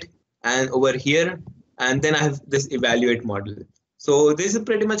split and over here, and then I have this evaluate model. So this is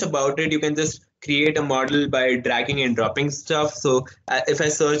pretty much about it. You can just create a model by dragging and dropping stuff. So if I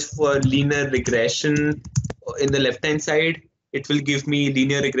search for linear regression in the left hand side, it will give me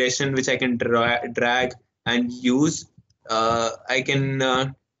linear regression, which I can drag and use. I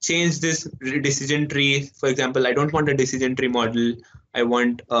can change this decision tree. For example, I don't want a decision tree model. I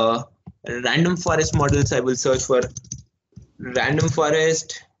want a random forest model. So I will search for random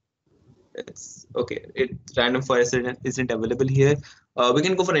forest. It's okay. Random forest isn't available here. We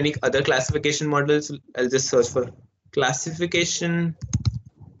can go for any other classification models. I'll just search for classification.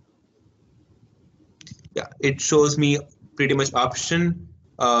 Yeah, it shows me pretty much option,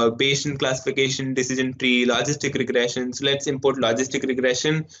 Bayesian classification, decision tree, logistic regression. So let's import logistic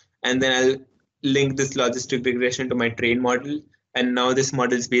regression, and then I'll link this logistic regression to my train model. And now this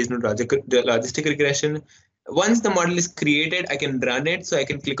model is based on logistic regression. Once the model is created, I can run it. So I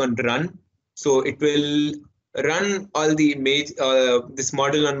can click on run. So it will run all the image, this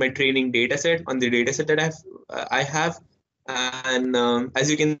model on my training data set, on the data set that I have. And as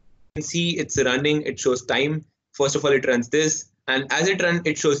you can see, see it's running, it shows time. First of all, it runs this, and as it runs,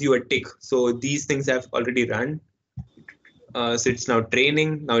 it shows you a tick. So these things have already run. So it's now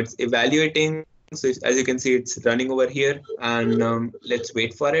training, now it's evaluating. So as you can see, it's running over here, and let's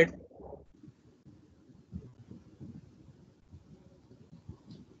wait for it.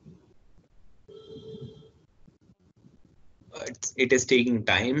 It is taking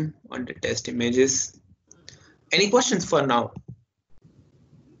time on the test images. Any questions for now?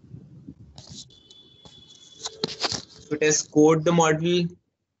 So it has code the model,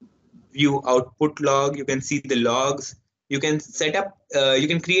 view output log. You can see the logs. You can set up, you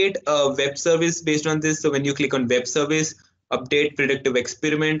can create a web service based on this. So when you click on web service, update predictive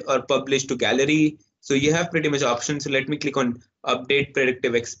experiment or publish to gallery. So you have pretty much options. So let me click on update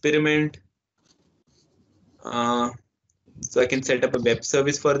predictive experiment. So I can set up a web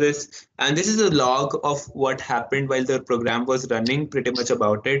service for this. And this is a log of what happened while the program was running, pretty much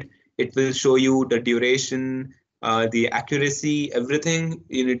about it. It will show you the duration, the accuracy, everything.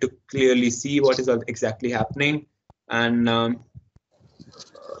 You need to clearly see what is exactly happening. And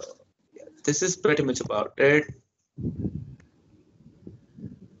this is pretty much about it.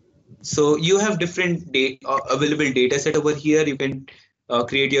 So you have different available data set over here. You can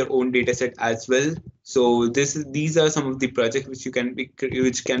create your own data set as well. So these are some of the projects which can be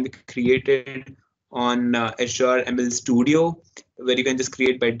created on Azure ML Studio, where you can just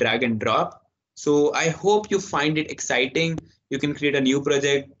create by drag and drop. So I hope you find it exciting. You can create a new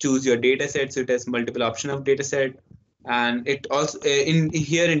project, choose your data set. So it has multiple option of data set, and it also in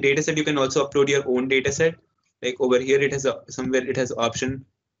here in data set you can also upload your own data set. Like over here, it has somewhere it has option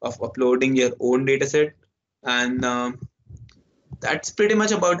of uploading your own data set, and that's pretty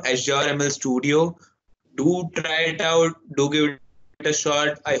much about Azure ML Studio. Do try it out, do give it a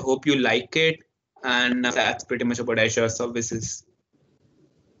shot. I hope you like it, and that's pretty much about Azure services.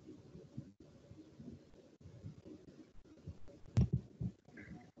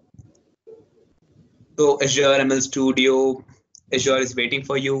 So Azure ML Studio, Azure is waiting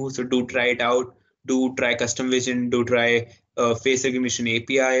for you. So do try it out. Do try custom vision. Do try face recognition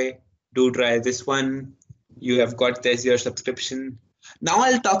API. Do try this one. You have got the Azure subscription. Now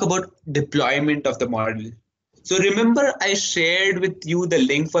I'll talk about deployment of the model. So remember I shared with you the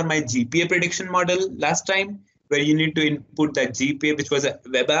link for my GPA prediction model last time, where you need to input that GPA, which was a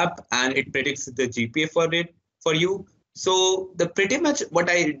web app, and it predicts the GPA for you. So the pretty much what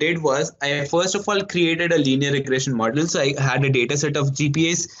I did was I first of all created a linear regression model. So I had a data set of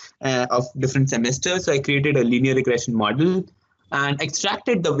GPAs of different semesters. So I created a linear regression model and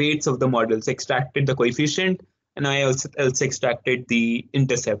extracted the weights of the models, extracted the coefficient, and I also extracted the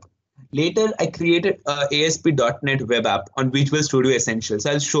intercept. Later, I created a ASP.NET web app on Visual Studio Essentials.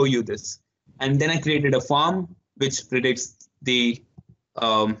 I'll show you this. And then I created a form which predicts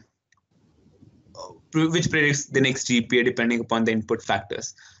um, the next GPA depending upon the input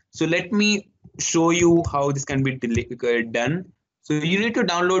factors. So let me show you how this can be done. So you need to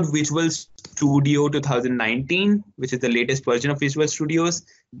download Visual Studio 2019, which is the latest version of Visual Studios,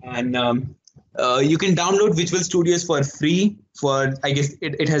 and you can download Visual Studios for free. I guess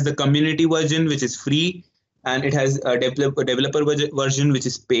it has the community version, which is free, and it has a developer version, which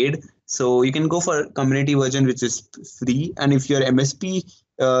is paid. So you can go for community version, which is free. And if you're MSP,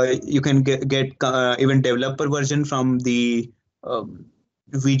 you can get even developer version from the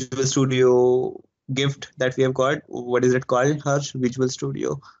Visual Studio gift that we have got. What is it called, Harsh? Visual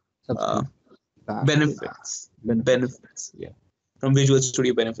Studio benefits. Yeah, from Visual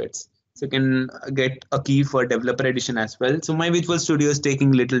Studio benefits. So you can get a key for developer edition as well. So my Visual Studio is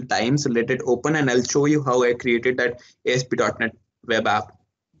taking little time. So let it open and I'll show you how I created that ASP.NET web app.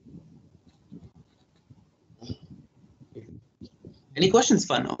 Any questions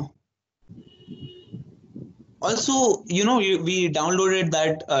for now? Also, we downloaded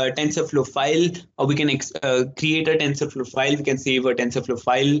that TensorFlow file, or we can create a TensorFlow file. We can save a TensorFlow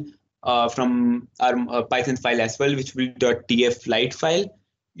file from our Python file as well, which will be .tf lite file.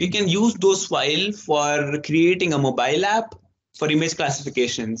 You can use those files for creating a mobile app for image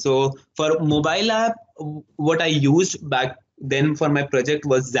classification. So for mobile app, what I used back then for my project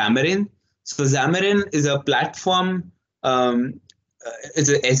was Xamarin. So Xamarin is a platform. It's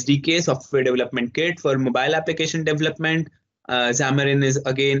a SDK, software development kit for mobile application development. Xamarin is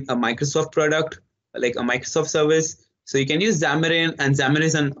again a Microsoft product, like a Microsoft service. So you can use Xamarin, and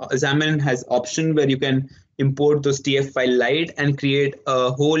Xamarin has option where you can import those TF file lite and create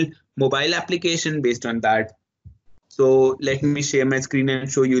a whole mobile application based on that. So let me share my screen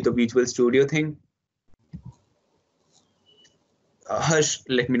and show you the Visual Studio thing. Harsh,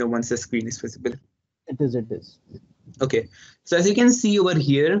 let me know once the screen is visible. It is. Okay, so as you can see over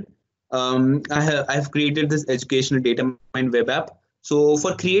here, I've created this educational data mine web app. So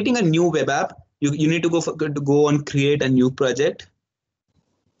for creating a new web app, you need to go on create a new project.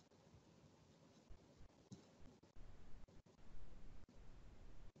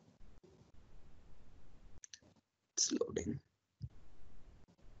 It's loading.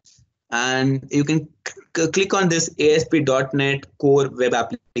 And you can click on this ASP.NET Core Web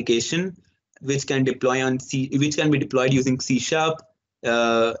Application, which can deploy on which can be deployed using C Sharp.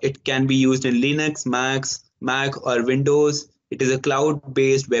 It can be used in Linux, Mac, or Windows. It is a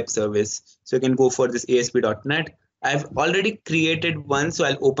cloud-based web service, so you can go for this ASP.NET. I've already created one, so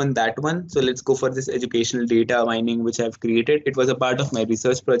I'll open that one. So let's go for this educational data mining, which I've created. It was a part of my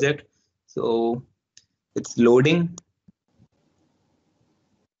research project, so it's loading.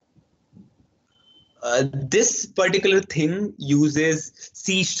 This particular thing uses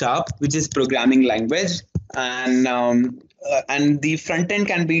C Sharp, which is programming language, and the front end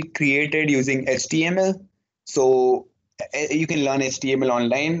can be created using HTML. So you can learn HTML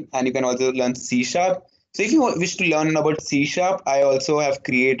online, and you can also learn C Sharp. So if you wish to learn about C Sharp, I also have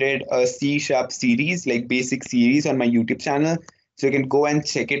created a C Sharp series, like basic series, on my YouTube channel. So you can go and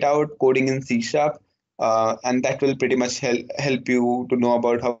check it out, coding in C Sharp, and that will pretty much help you to know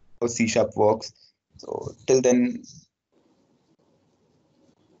about how C Sharp works. So till then,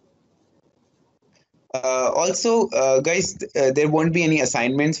 guys, there won't be any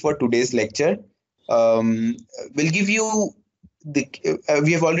assignments for today's lecture. Um, we'll give you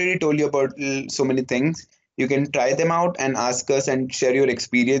we have already told you about so many things. You can try them out and ask us and share your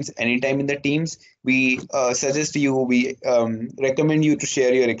experience anytime in the teams. We suggest you, we recommend you to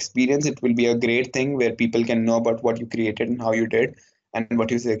share your experience. It will be a great thing where people can know about what you created and how you did and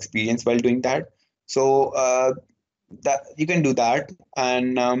what is the experience while doing that. So that you can do that,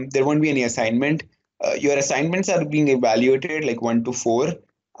 and there won't be any assignment. Your assignments are being evaluated like 1 to 4,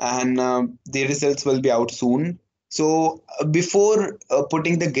 and the results will be out soon. So before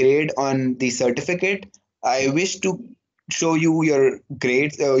putting the grade on the certificate, I wish to show you your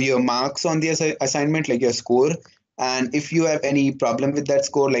grades, your marks on the assignment, like your score. And if you have any problem with that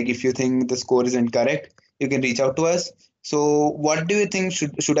score, like if you think the score is incorrect, you can reach out to us. So what do you think?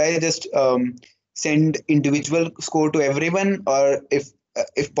 Should I just send individual score to everyone, or if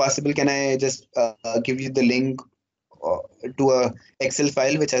possible, can I just give you the link uh, to a Excel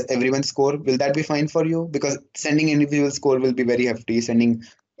file which has everyone's score? Will that be fine for you? Because sending individual score will be very hefty, sending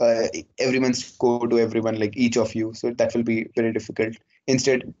everyone's score to everyone, like each of you, so that will be very difficult.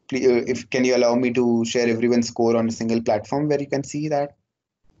 Instead, if can you allow me to share everyone's score on a single platform where you can see that?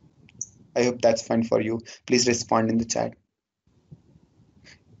 I hope that's fine for you. Please respond in the chat.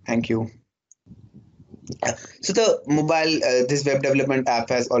 Thank you. So the mobile, this web development app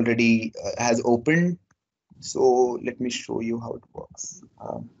has opened. So let me show you how it works.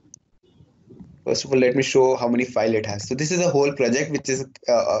 First of all, let me show how many file it has. So this is a whole project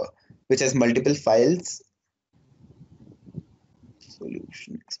which has multiple files.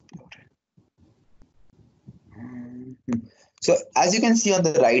 Solution Explorer. So as you can see on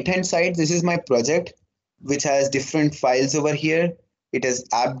the right hand side, this is my project, which has different files over here. It has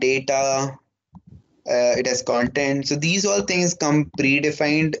app data, it has content. So these all things come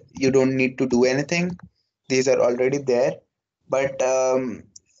predefined. You don't need to do anything. These are already there. But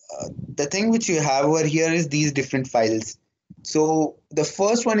the thing which you have over here is these different files. So the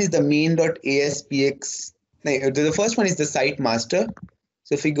first one is the main.aspx. The first one is the site master.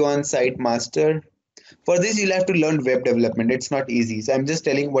 So if we go on site master, for this you'll have to learn web development. It's not easy. So I'm just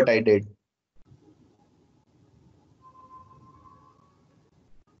telling what I did.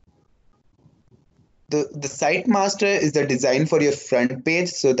 The site master is the design for your front page.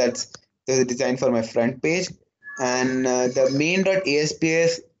 So that's the design for my front page, and the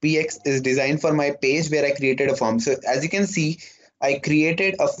main.aspx is designed for my page where I created a form. So as you can see, I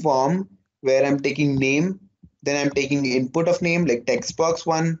created a form where I'm taking name, then I'm taking input of name like text box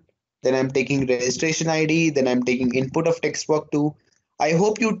 1, then I'm taking registration ID, then I'm taking input of text box 2. I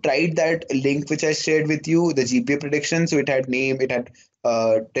hope you tried that link which I shared with you, the GPA prediction. So it had name, it had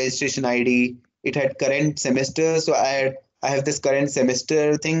registration ID, it had current semester. So I have this current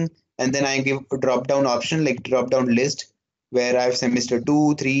semester thing, and then I give a drop down option like drop down list where I have semester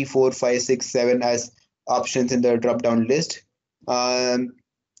 2, 3, 4, 5, 6, 7 as options in the drop down list. Um,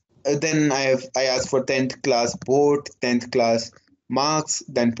 then I ask for 10th class board, 10th class marks,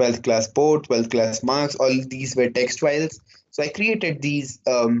 then 12th class board, 12th class marks. All these were text files. So I created these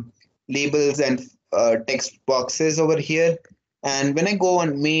labels and text boxes over here. And when I go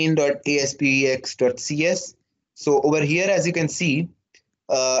on main.aspx.cs, so over here, as you can see,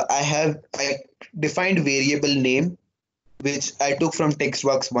 I defined variable name. which I took from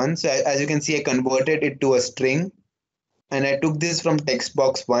textbox 1. So as you can see, I converted it to a string, and I took this from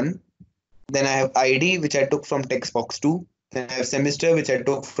textbox 1. Then I have ID, which I took from textbox 2. Then I have semester, which I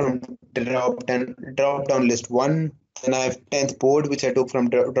took from drop down list 1. Then I have 10th board, which I took from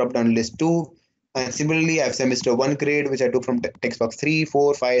drop down list 2. And similarly, I have semester 1 grade, which I took from textbox 3,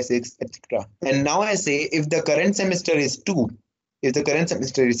 4, 5, 6, etc. And now I say if the current semester is 2, if the current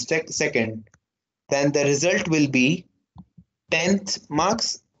semester is second, then the result will be 10th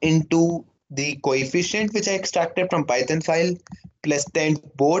marks into the coefficient which I extracted from Python file plus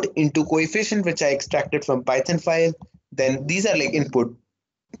 10th board into coefficient which I extracted from Python file. Then these are like input.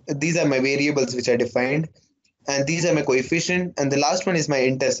 These are my variables which I defined, and these are my coefficient. And the last one is my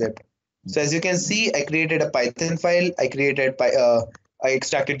intercept. So as you can see, I created a Python file. I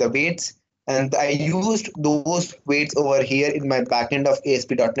extracted the weights, and I used those weights over here in my backend of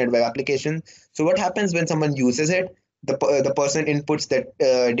ASP.NET Web application. So what happens when someone uses it? The person inputs that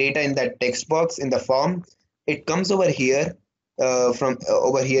data in that text box in the form. It comes over here from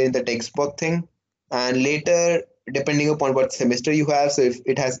over here in the text box thing, and later depending upon what semester you have. So if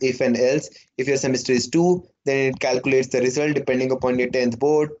it has if and else, if your semester is 2, then it calculates the result depending upon your 10th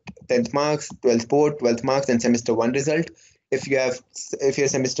board, 10th marks, 12th board, 12th marks, and semester 1 result. If your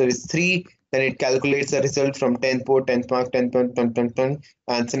semester is 3, then it calculates the result from 10th board, 10th mark, 10th point, 10th, 10th, 10th,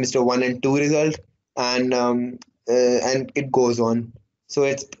 and semester 1 and 2 result, and it goes on. So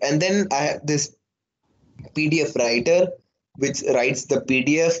it's, and then I have this PDF writer which writes the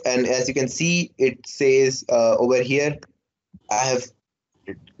PDF, and as you can see, it says over here, I have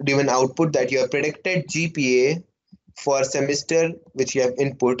given output that your predicted GPA for semester which you have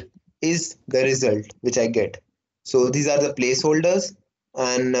input is the result which I get. So these are the placeholders,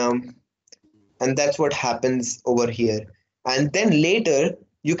 and that's what happens over here. And then later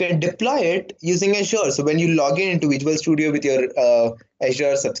you can deploy it using Azure. So when you log in into Visual Studio with your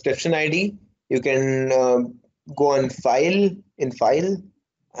Azure subscription ID, you can go on file,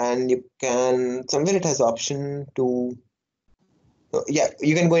 and you can, somewhere it has option to, yeah,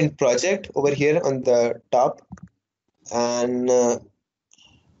 you can go in project over here on the top, and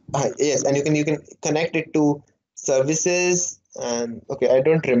yes, and you can connect it to services. And okay, I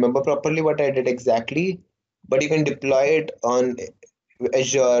don't remember properly what I did exactly, but you can deploy it on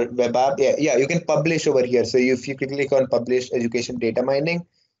Azure web app. Yeah, you can publish over here. So if you click on publish education data mining,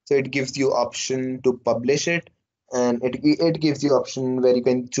 so it gives you option to publish it, and it gives you option where you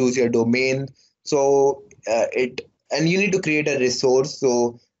can choose your domain. So it and you need to create a resource.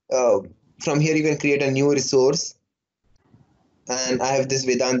 So from here you can create a new resource, and I have this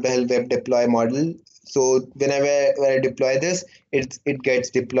Vedant Behel web deploy model. So whenever when I deploy this, it gets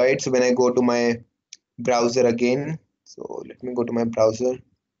deployed. So when I go to my browser again, so let me go to my browser.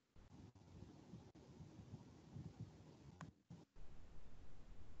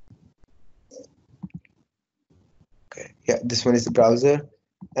 Okay, yeah, this one is the browser.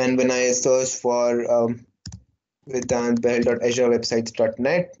 And when I search for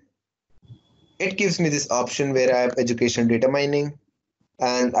vedantbehel.azurewebsites.net, it gives me this option where I have education data mining.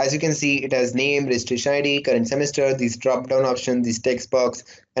 And as you can see, it has name, registration ID, current semester, these drop down options, these text box.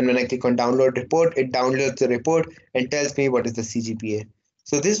 And when I click on download report, it downloads the report and tells me what is the CGPA.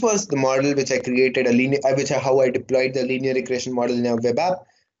 So this was the model which I created a linear, how I deployed the linear regression model in a web app.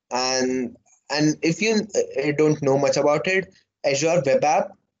 And if you don't know much about it, Azure web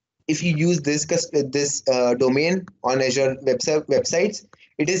app, if you use this domain on Azure websites,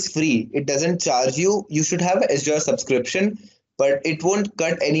 it is free. It doesn't charge you. You should have an Azure subscription, but it won't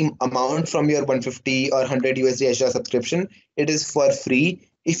cut any amount from your 150 or 100 USD Azure subscription. It is for free.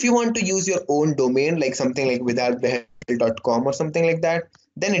 If you want to use your own domain, like something like withoutbehel.com or something like that,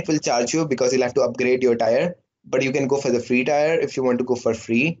 then it will charge you because you'll have to upgrade your tier. But you can go for the free tier if you want to go for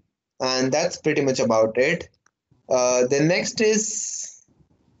free. And that's pretty much about it. The next is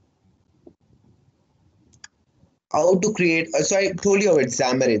how to create. So I told you about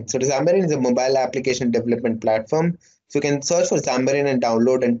Xamarin. So Xamarin is a mobile application development platform. So you can search for Xamarin and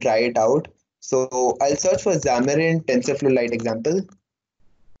download and try it out. So I'll search for Xamarin TensorFlow Lite example.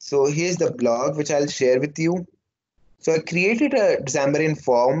 So here's the blog which I'll share with you. So I created a Xamarin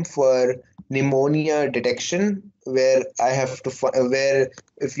form for pneumonia detection where I have to where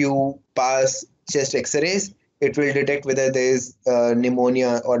if you pass chest X-rays, it will detect whether there is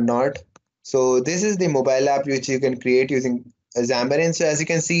pneumonia or not. So this is the mobile app which you can create using Xamarin. So as you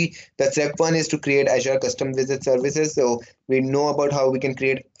can see, the step one is to create Azure custom visit services. So we know about how we can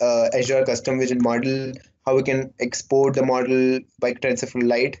create Azure custom vision model, how we can export the model by TensorFlow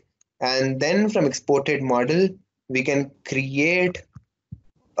Lite, and then from exported model we can create.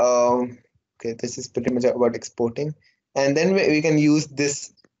 Okay, this is pretty much about exporting. and then we can use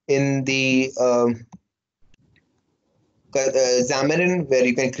this in the Xamarin, where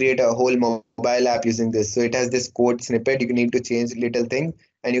you can create a whole mobile app using this. So it has this code snippet. You need to change little thing,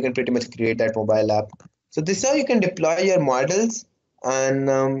 and you can pretty much create that mobile app. So this is how you can deploy your models. And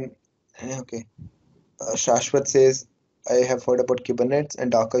okay, Shashwat says, I have heard about Kubernetes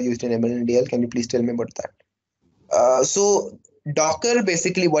and Docker used in ML and DL. Can you please tell me about that? So Docker,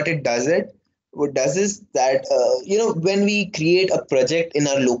 basically what does is that when we create a project in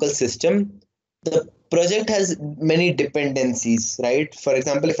our local system, the project has many dependencies, right? For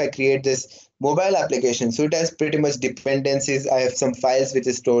example, if I create this mobile application, so it has pretty much dependencies. I have some files which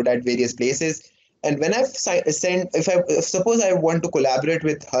is stored at various places, and when I send, if suppose I want to collaborate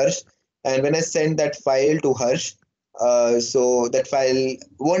with Harsh, and when I send that file to Harsh, so that file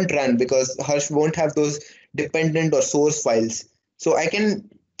won't run because Harsh won't have those dependent or source files. So I can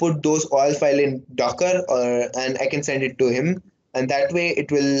put those all file in Docker, and I can send it to him, and that way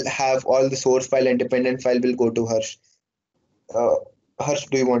it will have all the source file and dependent file will go to Harsh. Uh, Harsh,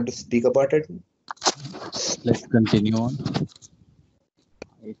 do you want to speak about it? Let's continue on.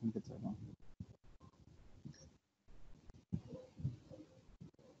 I think it's enough.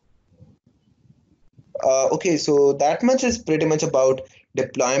 Okay, so that much is pretty much about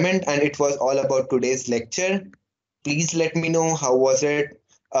deployment, and it was all about today's lecture. Please let me know how was it,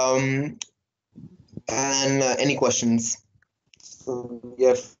 and any questions. So we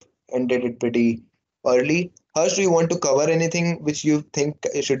have ended it pretty early. Harsh, do you want to cover anything which you think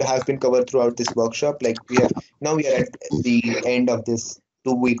should have been covered throughout this workshop? Like we are at the end of this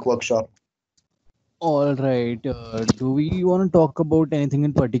 2 week workshop. All right. Do we want to talk about anything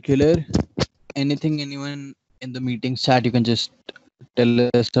in particular? Anything anyone in the meeting chat? You can just tell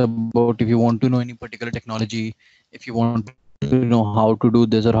us about if you want to know any particular technology, if you want to know how to do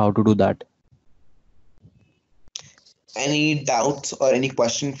this or how to do that. Any doubts or any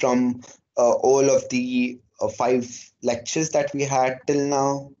question from all of the 5 lectures that we had till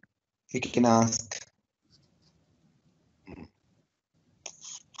now? You can ask.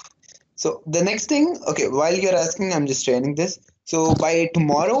 So the next thing, okay, while you're asking, I'm just sharing this. So by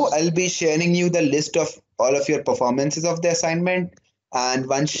tomorrow, I'll be sharing you the list of all of your performances of the assignment. And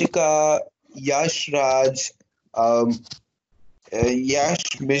Vanshika, Yash Raj, um,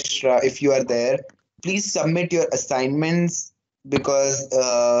 Yash Mishra, if you are there, please submit your assignments because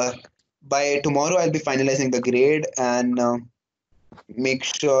by tomorrow I'll be finalizing the grade, and make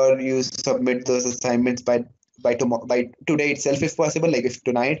sure you submit those assignments by today itself if possible, like if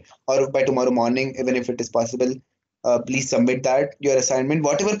tonight or by tomorrow morning, even if it is possible. Please submit that your assignment,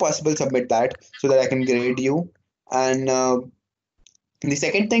 whatever possible, submit that so that I can grade you. And the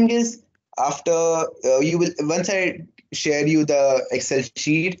second thing is, after you will once I share you the Excel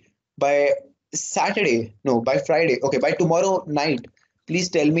sheet by Saturday, no, by Friday, okay, by tomorrow night, please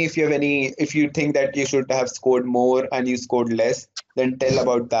tell me if you have any, if you think that you should have scored more and you scored less, then tell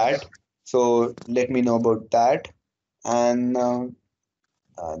about that. So let me know about that. And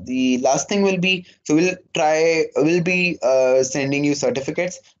the last thing will be, so we'll be sending you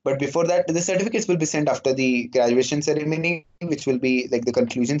certificates, but before that the certificates will be sent after the graduation ceremony, which will be like the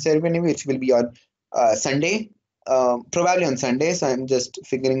conclusion ceremony, which will be on Sunday, probably on Sunday. So I'm just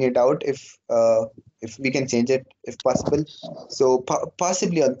figuring it out if we can change it if possible. So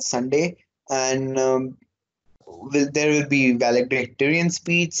possibly on Sunday. And there will be valedictorian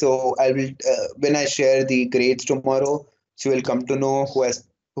speech. So I will when I share the grades tomorrow, she will come to know who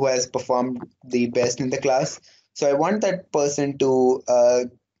has performed the best in the class. So I want that person to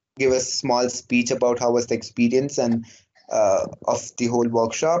give a small speech about how was the experience and of the whole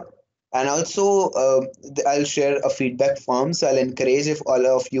workshop. And also, I'll share a feedback form. So I'll encourage if all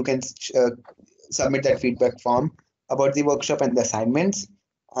of you can submit that feedback form about the workshop and the assignments.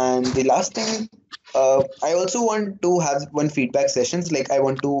 And the last thing, I also want to have one feedback sessions. Like I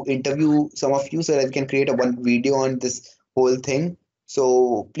want to interview some of you so that we can create a one video on this whole thing.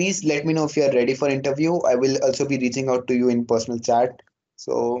 So please let me know if you are ready for interview. I will also be reaching out to you in personal chat.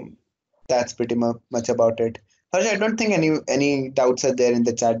 So that's pretty much about it. Harsh, I don't think any doubts are there in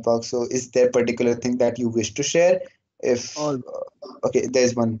the chat box. So is there particular thing that you wish to share? If All okay,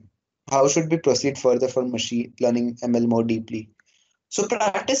 there's one. How should we proceed further for machine learning ML more deeply? So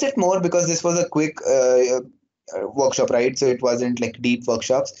practice it more because this was a quick workshop, right? So it wasn't like deep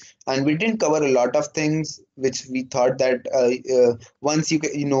workshops, and we didn't cover a lot of things which we thought that once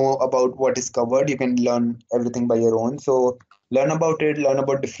you know about what is covered, you can learn everything by your own. So learn about it, learn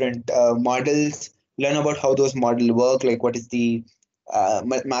about different models, learn about how those models work, like what is the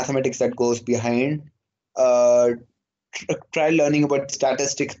mathematics that goes behind. Uh, try learning about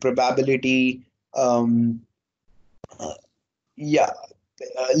statistics, probability. Um, Yeah,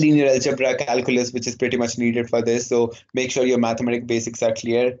 linear algebra, calculus, which is pretty much needed for this. So make sure your mathematical basics are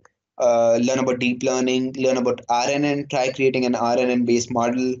clear. Learn about deep learning, learn about RNN, try creating an RNN based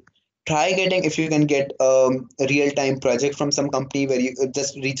model. Try getting, if you can get a real time project from some company where you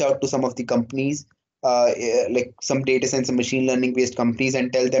just reach out to some of the companies, like some data science and machine learning based companies,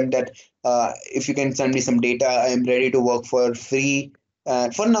 and tell them that if you can send me some data, I am ready to work for free.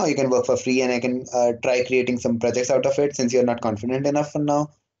 For now, you can work for free, and I can try creating some projects out of it. Since you're not confident enough for now,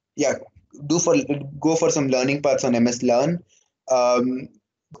 yeah, do for go for some learning paths on MS Learn. Um,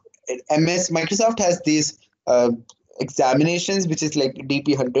 MS Microsoft has these examinations, which is like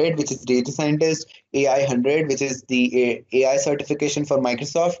DP100, which is data scientist, AI100, which is the AI certification for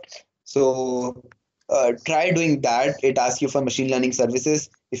Microsoft. So try doing that. It asks you for machine learning services.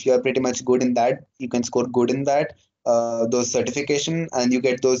 If you are pretty much good in that, you can score good in that. Those certification, and you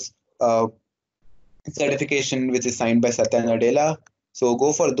get those certification which is signed by Satya Nadella. So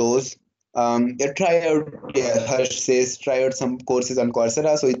go for those. Yeah, try out. Yeah, Harsh says try out some courses on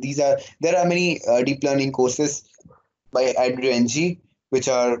Coursera. So there are many deep learning courses by AdruNG which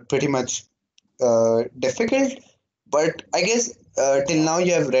are pretty much difficult, but I guess till now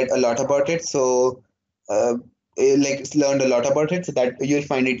you have read a lot about it, so uh, like learned a lot about it, so that you'll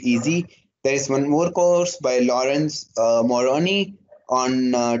find it easy. There is one more course by Lawrence Moroni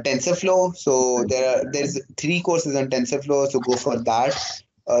on TensorFlow. So there's three courses on TensorFlow. So go for that.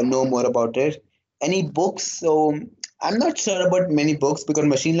 Know more about it. Any books? So I'm not sure about many books because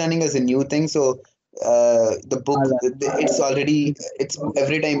machine learning is a new thing. So the book it's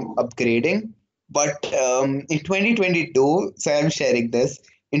every time upgrading. But in 2022, so I'm sharing this.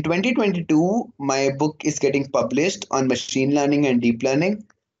 In 2022, my book is getting published on machine learning and deep learning,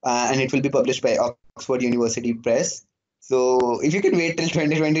 and it will be published by Oxford University Press. So if you can wait till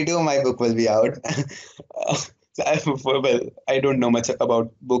 2022, my book will be out. So well, I don't know much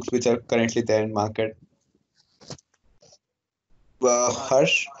about books which are currently there in market. Uh,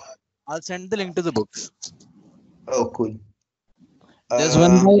 Harsh? I'll send the link to the books. Oh, cool. There's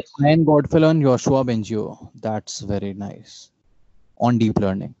one Uh, by Ian Godfrey and Joshua Bengio. That's very nice on deep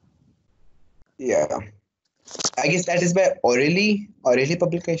learning. yeah. I guess that is by Orally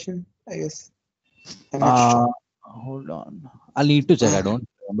publication, I guess. I'm not sure. Hold on. I'll need to check. I Uh, don't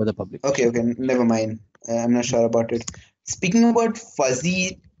remember the okay, publication. okay, never mind. I'm not sure about it. Speaking about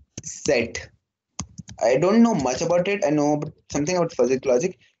fuzzy set, I don't know much about it. I know something about fuzzy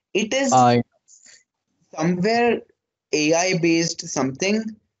logic. It is I somewhere AI based something,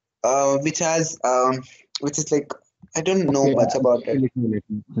 which has which is like I don't know Okay, much about it.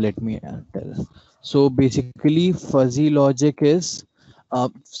 let me tell. So basically, fuzzy logic is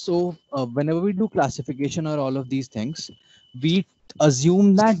whenever we do classification or all of these things, we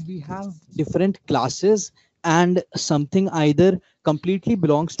assume that we have different classes and something either completely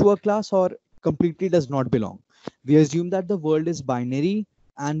belongs to a class or completely does not belong. We assume that the world is binary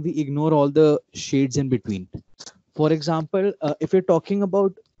and we ignore all the shades in between. For example, if you're talking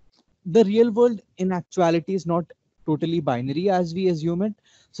about the real world, in actuality is not totally binary as we assume it,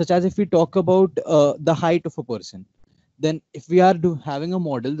 such as if we talk about the height of a person, then if we are having a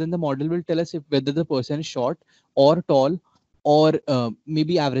model, then the model will tell us if whether the person is short or tall or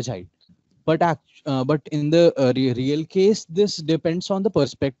maybe average height. But in the real case, this depends on the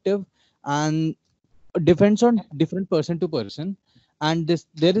perspective and depends on different person to person, and this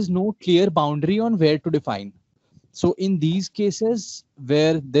there is no clear boundary on where to define. So in these cases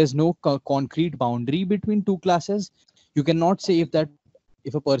where there's no concrete boundary between two classes, you cannot say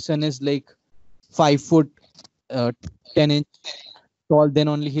if a person is like 5 foot uh, 10 inch tall, then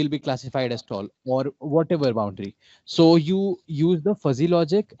only he'll be classified as tall or whatever boundary. So you use the fuzzy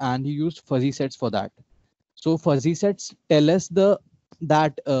logic and you use fuzzy sets for that. So fuzzy sets tell us the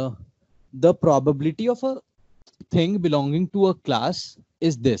probability of a thing belonging to a class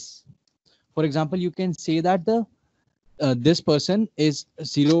is this. For example, you can say that the this person is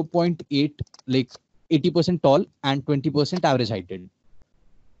 0.8, like 80% tall and 20% average heighted,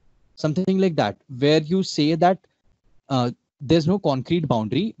 something like that, where you say that there's no concrete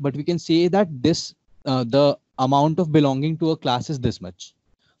boundary, but we can say that this the amount of belonging to a class is this much.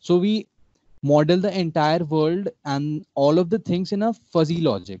 So we model the entire world and all of the things in a fuzzy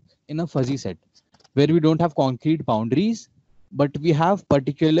logic, in a fuzzy set, where we don't have concrete boundaries, but we have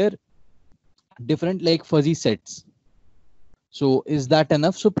particular different like fuzzy sets. So is that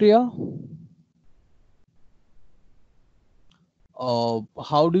enough, Supriya?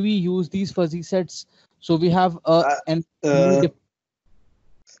 How do we use these fuzzy sets? So we have Uh, an many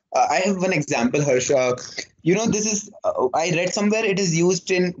uh, I have one example, Harsha. This is I read somewhere it is used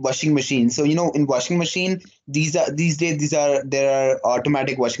in washing machine. So in washing machine, these days there are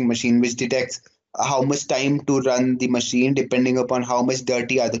automatic washing machine which detects how much time to run the machine depending upon how much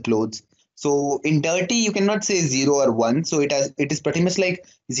dirty are the clothes. So in dirty you cannot say 0 or 1, so it is pretty much like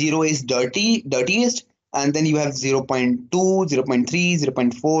 0 is dirtiest, and then you have 0.2, 0.3,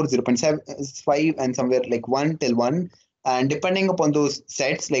 0.4, 0.75, and somewhere like 1 till 1. And depending upon those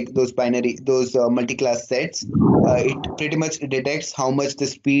sets, like those multi-class sets, it pretty much detects how much the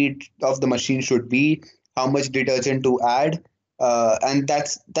speed of the machine should be, how much detergent to add, and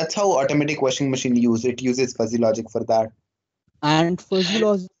that's how automatic washing machine uses fuzzy logic for that. And fuzzy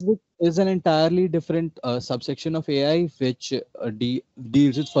logic is an entirely different subsection of AI which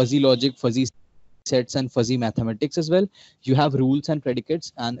deals with fuzzy logic, fuzzy sets, and fuzzy mathematics as well. You have rules and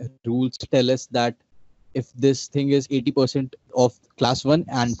predicates, and rules tell us that if this thing is 80% of class 1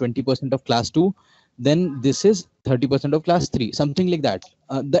 and 20% of class 2, then this is 30% of class 3, something like that.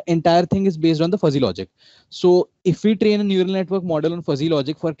 The entire thing is based on the fuzzy logic. So if we train a neural network model on fuzzy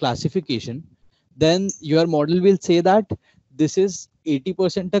logic for classification, then your model will say that this is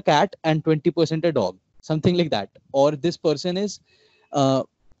 80% a cat and 20% a dog, something like that. Or this person is uh,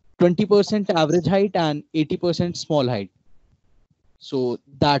 20% average height and 80% small height. So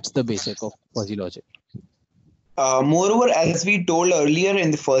that's the basic of fuzzy logic. Moreover, as we told earlier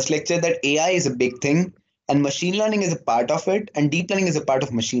in the first lecture, that AI is a big thing and machine learning is a part of it, and deep learning is a part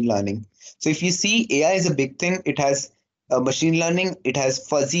of machine learning. So, if you see AI is a big thing, it has machine learning, it has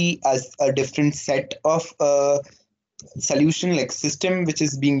fuzzy as a different set of solution, like system which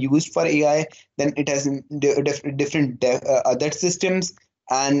is being used for AI. Then it has different other systems,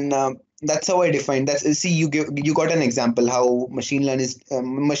 and that's how I define that. See, you got an example how machine learning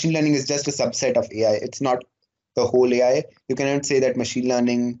is just a subset of AI. It's not the whole AI. You cannot say that machine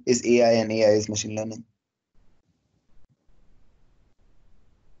learning is AI and AI is machine learning.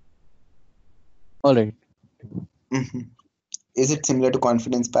 All right. Mhm. Is it similar to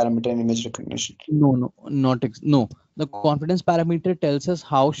confidence parameter and image recognition? No, no, not no. The confidence parameter tells us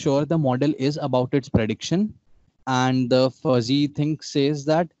how sure the model is about its prediction, and the fuzzy thing says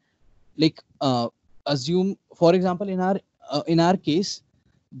that, like, assume, for example, in our case,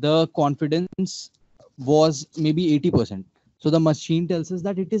 the confidence was maybe 80%. So the machine tells us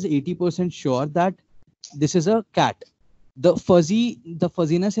that it is 80% sure that this is a cat. The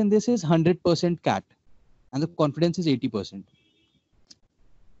fuzziness in this is 100% cat, and the confidence is 80%.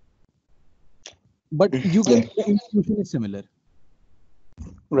 But you Yeah, get the institution is similar.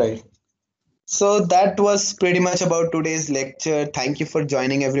 right. So that was pretty much about today's lecture. Thank you for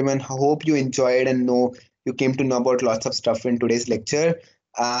joining, everyone. Hope you enjoyed and know you came to know about lots of stuff in today's lecture.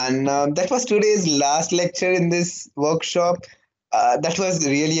 And that was today's last lecture in this workshop. That was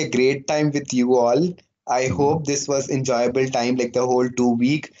really a great time with you all. I hope this was enjoyable time, like the whole 2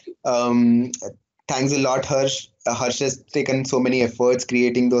 week. Um, Thanks a lot, Harsh. Harsh has taken so many efforts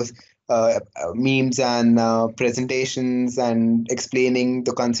creating those memes and presentations and explaining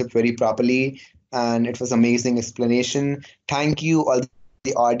the concept very properly, and it was amazing explanation. Thank you all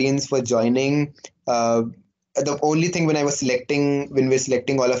the audience for joining. The only thing when we were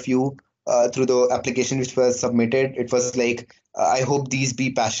selecting all of you through the application which was submitted, it was like I hope these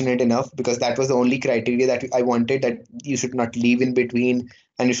be passionate enough, because that was the only criteria that I wanted, that you should not leave in between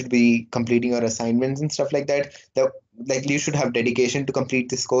and you should be completing your assignments and stuff like that. Like you should have dedication to complete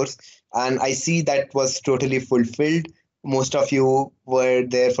this course, and I see that was totally fulfilled. Most of you were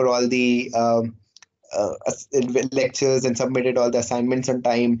there for all the lectures and submitted all the assignments on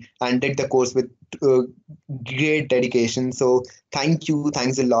time and did the course with uh, great dedication. So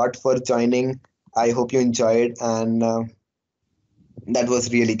thanks a lot for joining. I hope you enjoyed, and that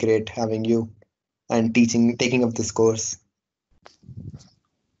was really great having you and taking up this course.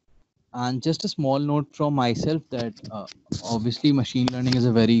 And just a small note from myself that obviously machine learning is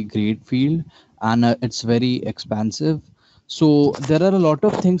a very great field, and it's very expansive. So there are a lot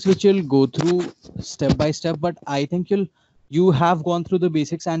of things which you'll go through step by step, but I think you have gone through the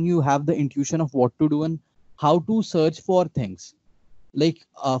basics and you have the intuition of what to do and how to search for things. Like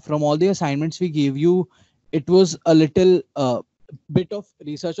from all the assignments we gave you, it was a little bit of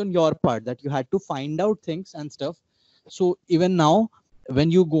research on your part that you had to find out things and stuff. So even now,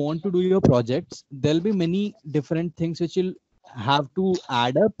 when you go on to do your projects, there'll be many different things which you'll have to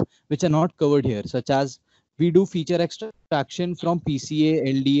add up, which are not covered here, such as we do feature extraction from PCA,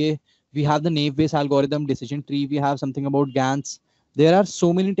 LDA. We have the naive Bayes algorithm, decision tree. We have something about GANs. There are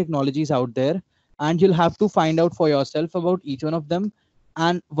so many technologies out there, and you'll have to find out for yourself about each one of them.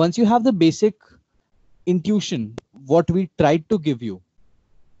 And once you have the basic intuition, what we tried to give you,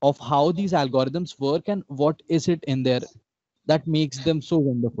 of how these algorithms work and what is it in there that makes them so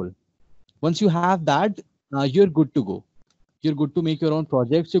wonderful. Once you have that, you're good to go. You're good to make your own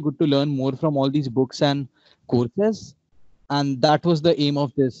projects. You're good to learn more from all these books and courses. And that was the aim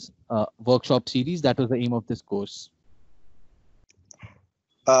of this workshop series. That was the aim of this course.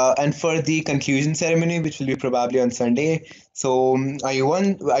 And for the conclusion ceremony, which will be probably on Sunday, so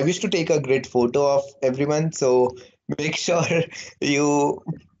I wish to take a great photo of everyone. So make sure you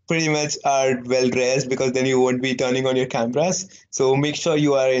pretty much are well dressed, because then you won't be turning on your cameras. So make sure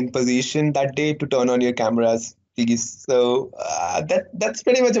you are in position that day to turn on your cameras, please. So that's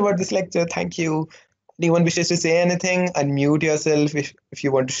pretty much about this lecture. Thank you. Anyone wishes to say anything? Unmute yourself if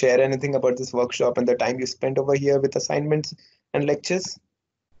you want to share anything about this workshop and the time you spent over here with assignments and lectures.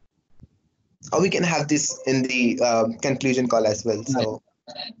 Or we can have this in the conclusion call as well. Right. So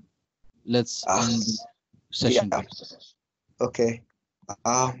Let's uh, end the session. yeah, okay.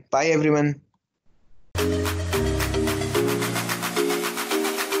 Bye everyone.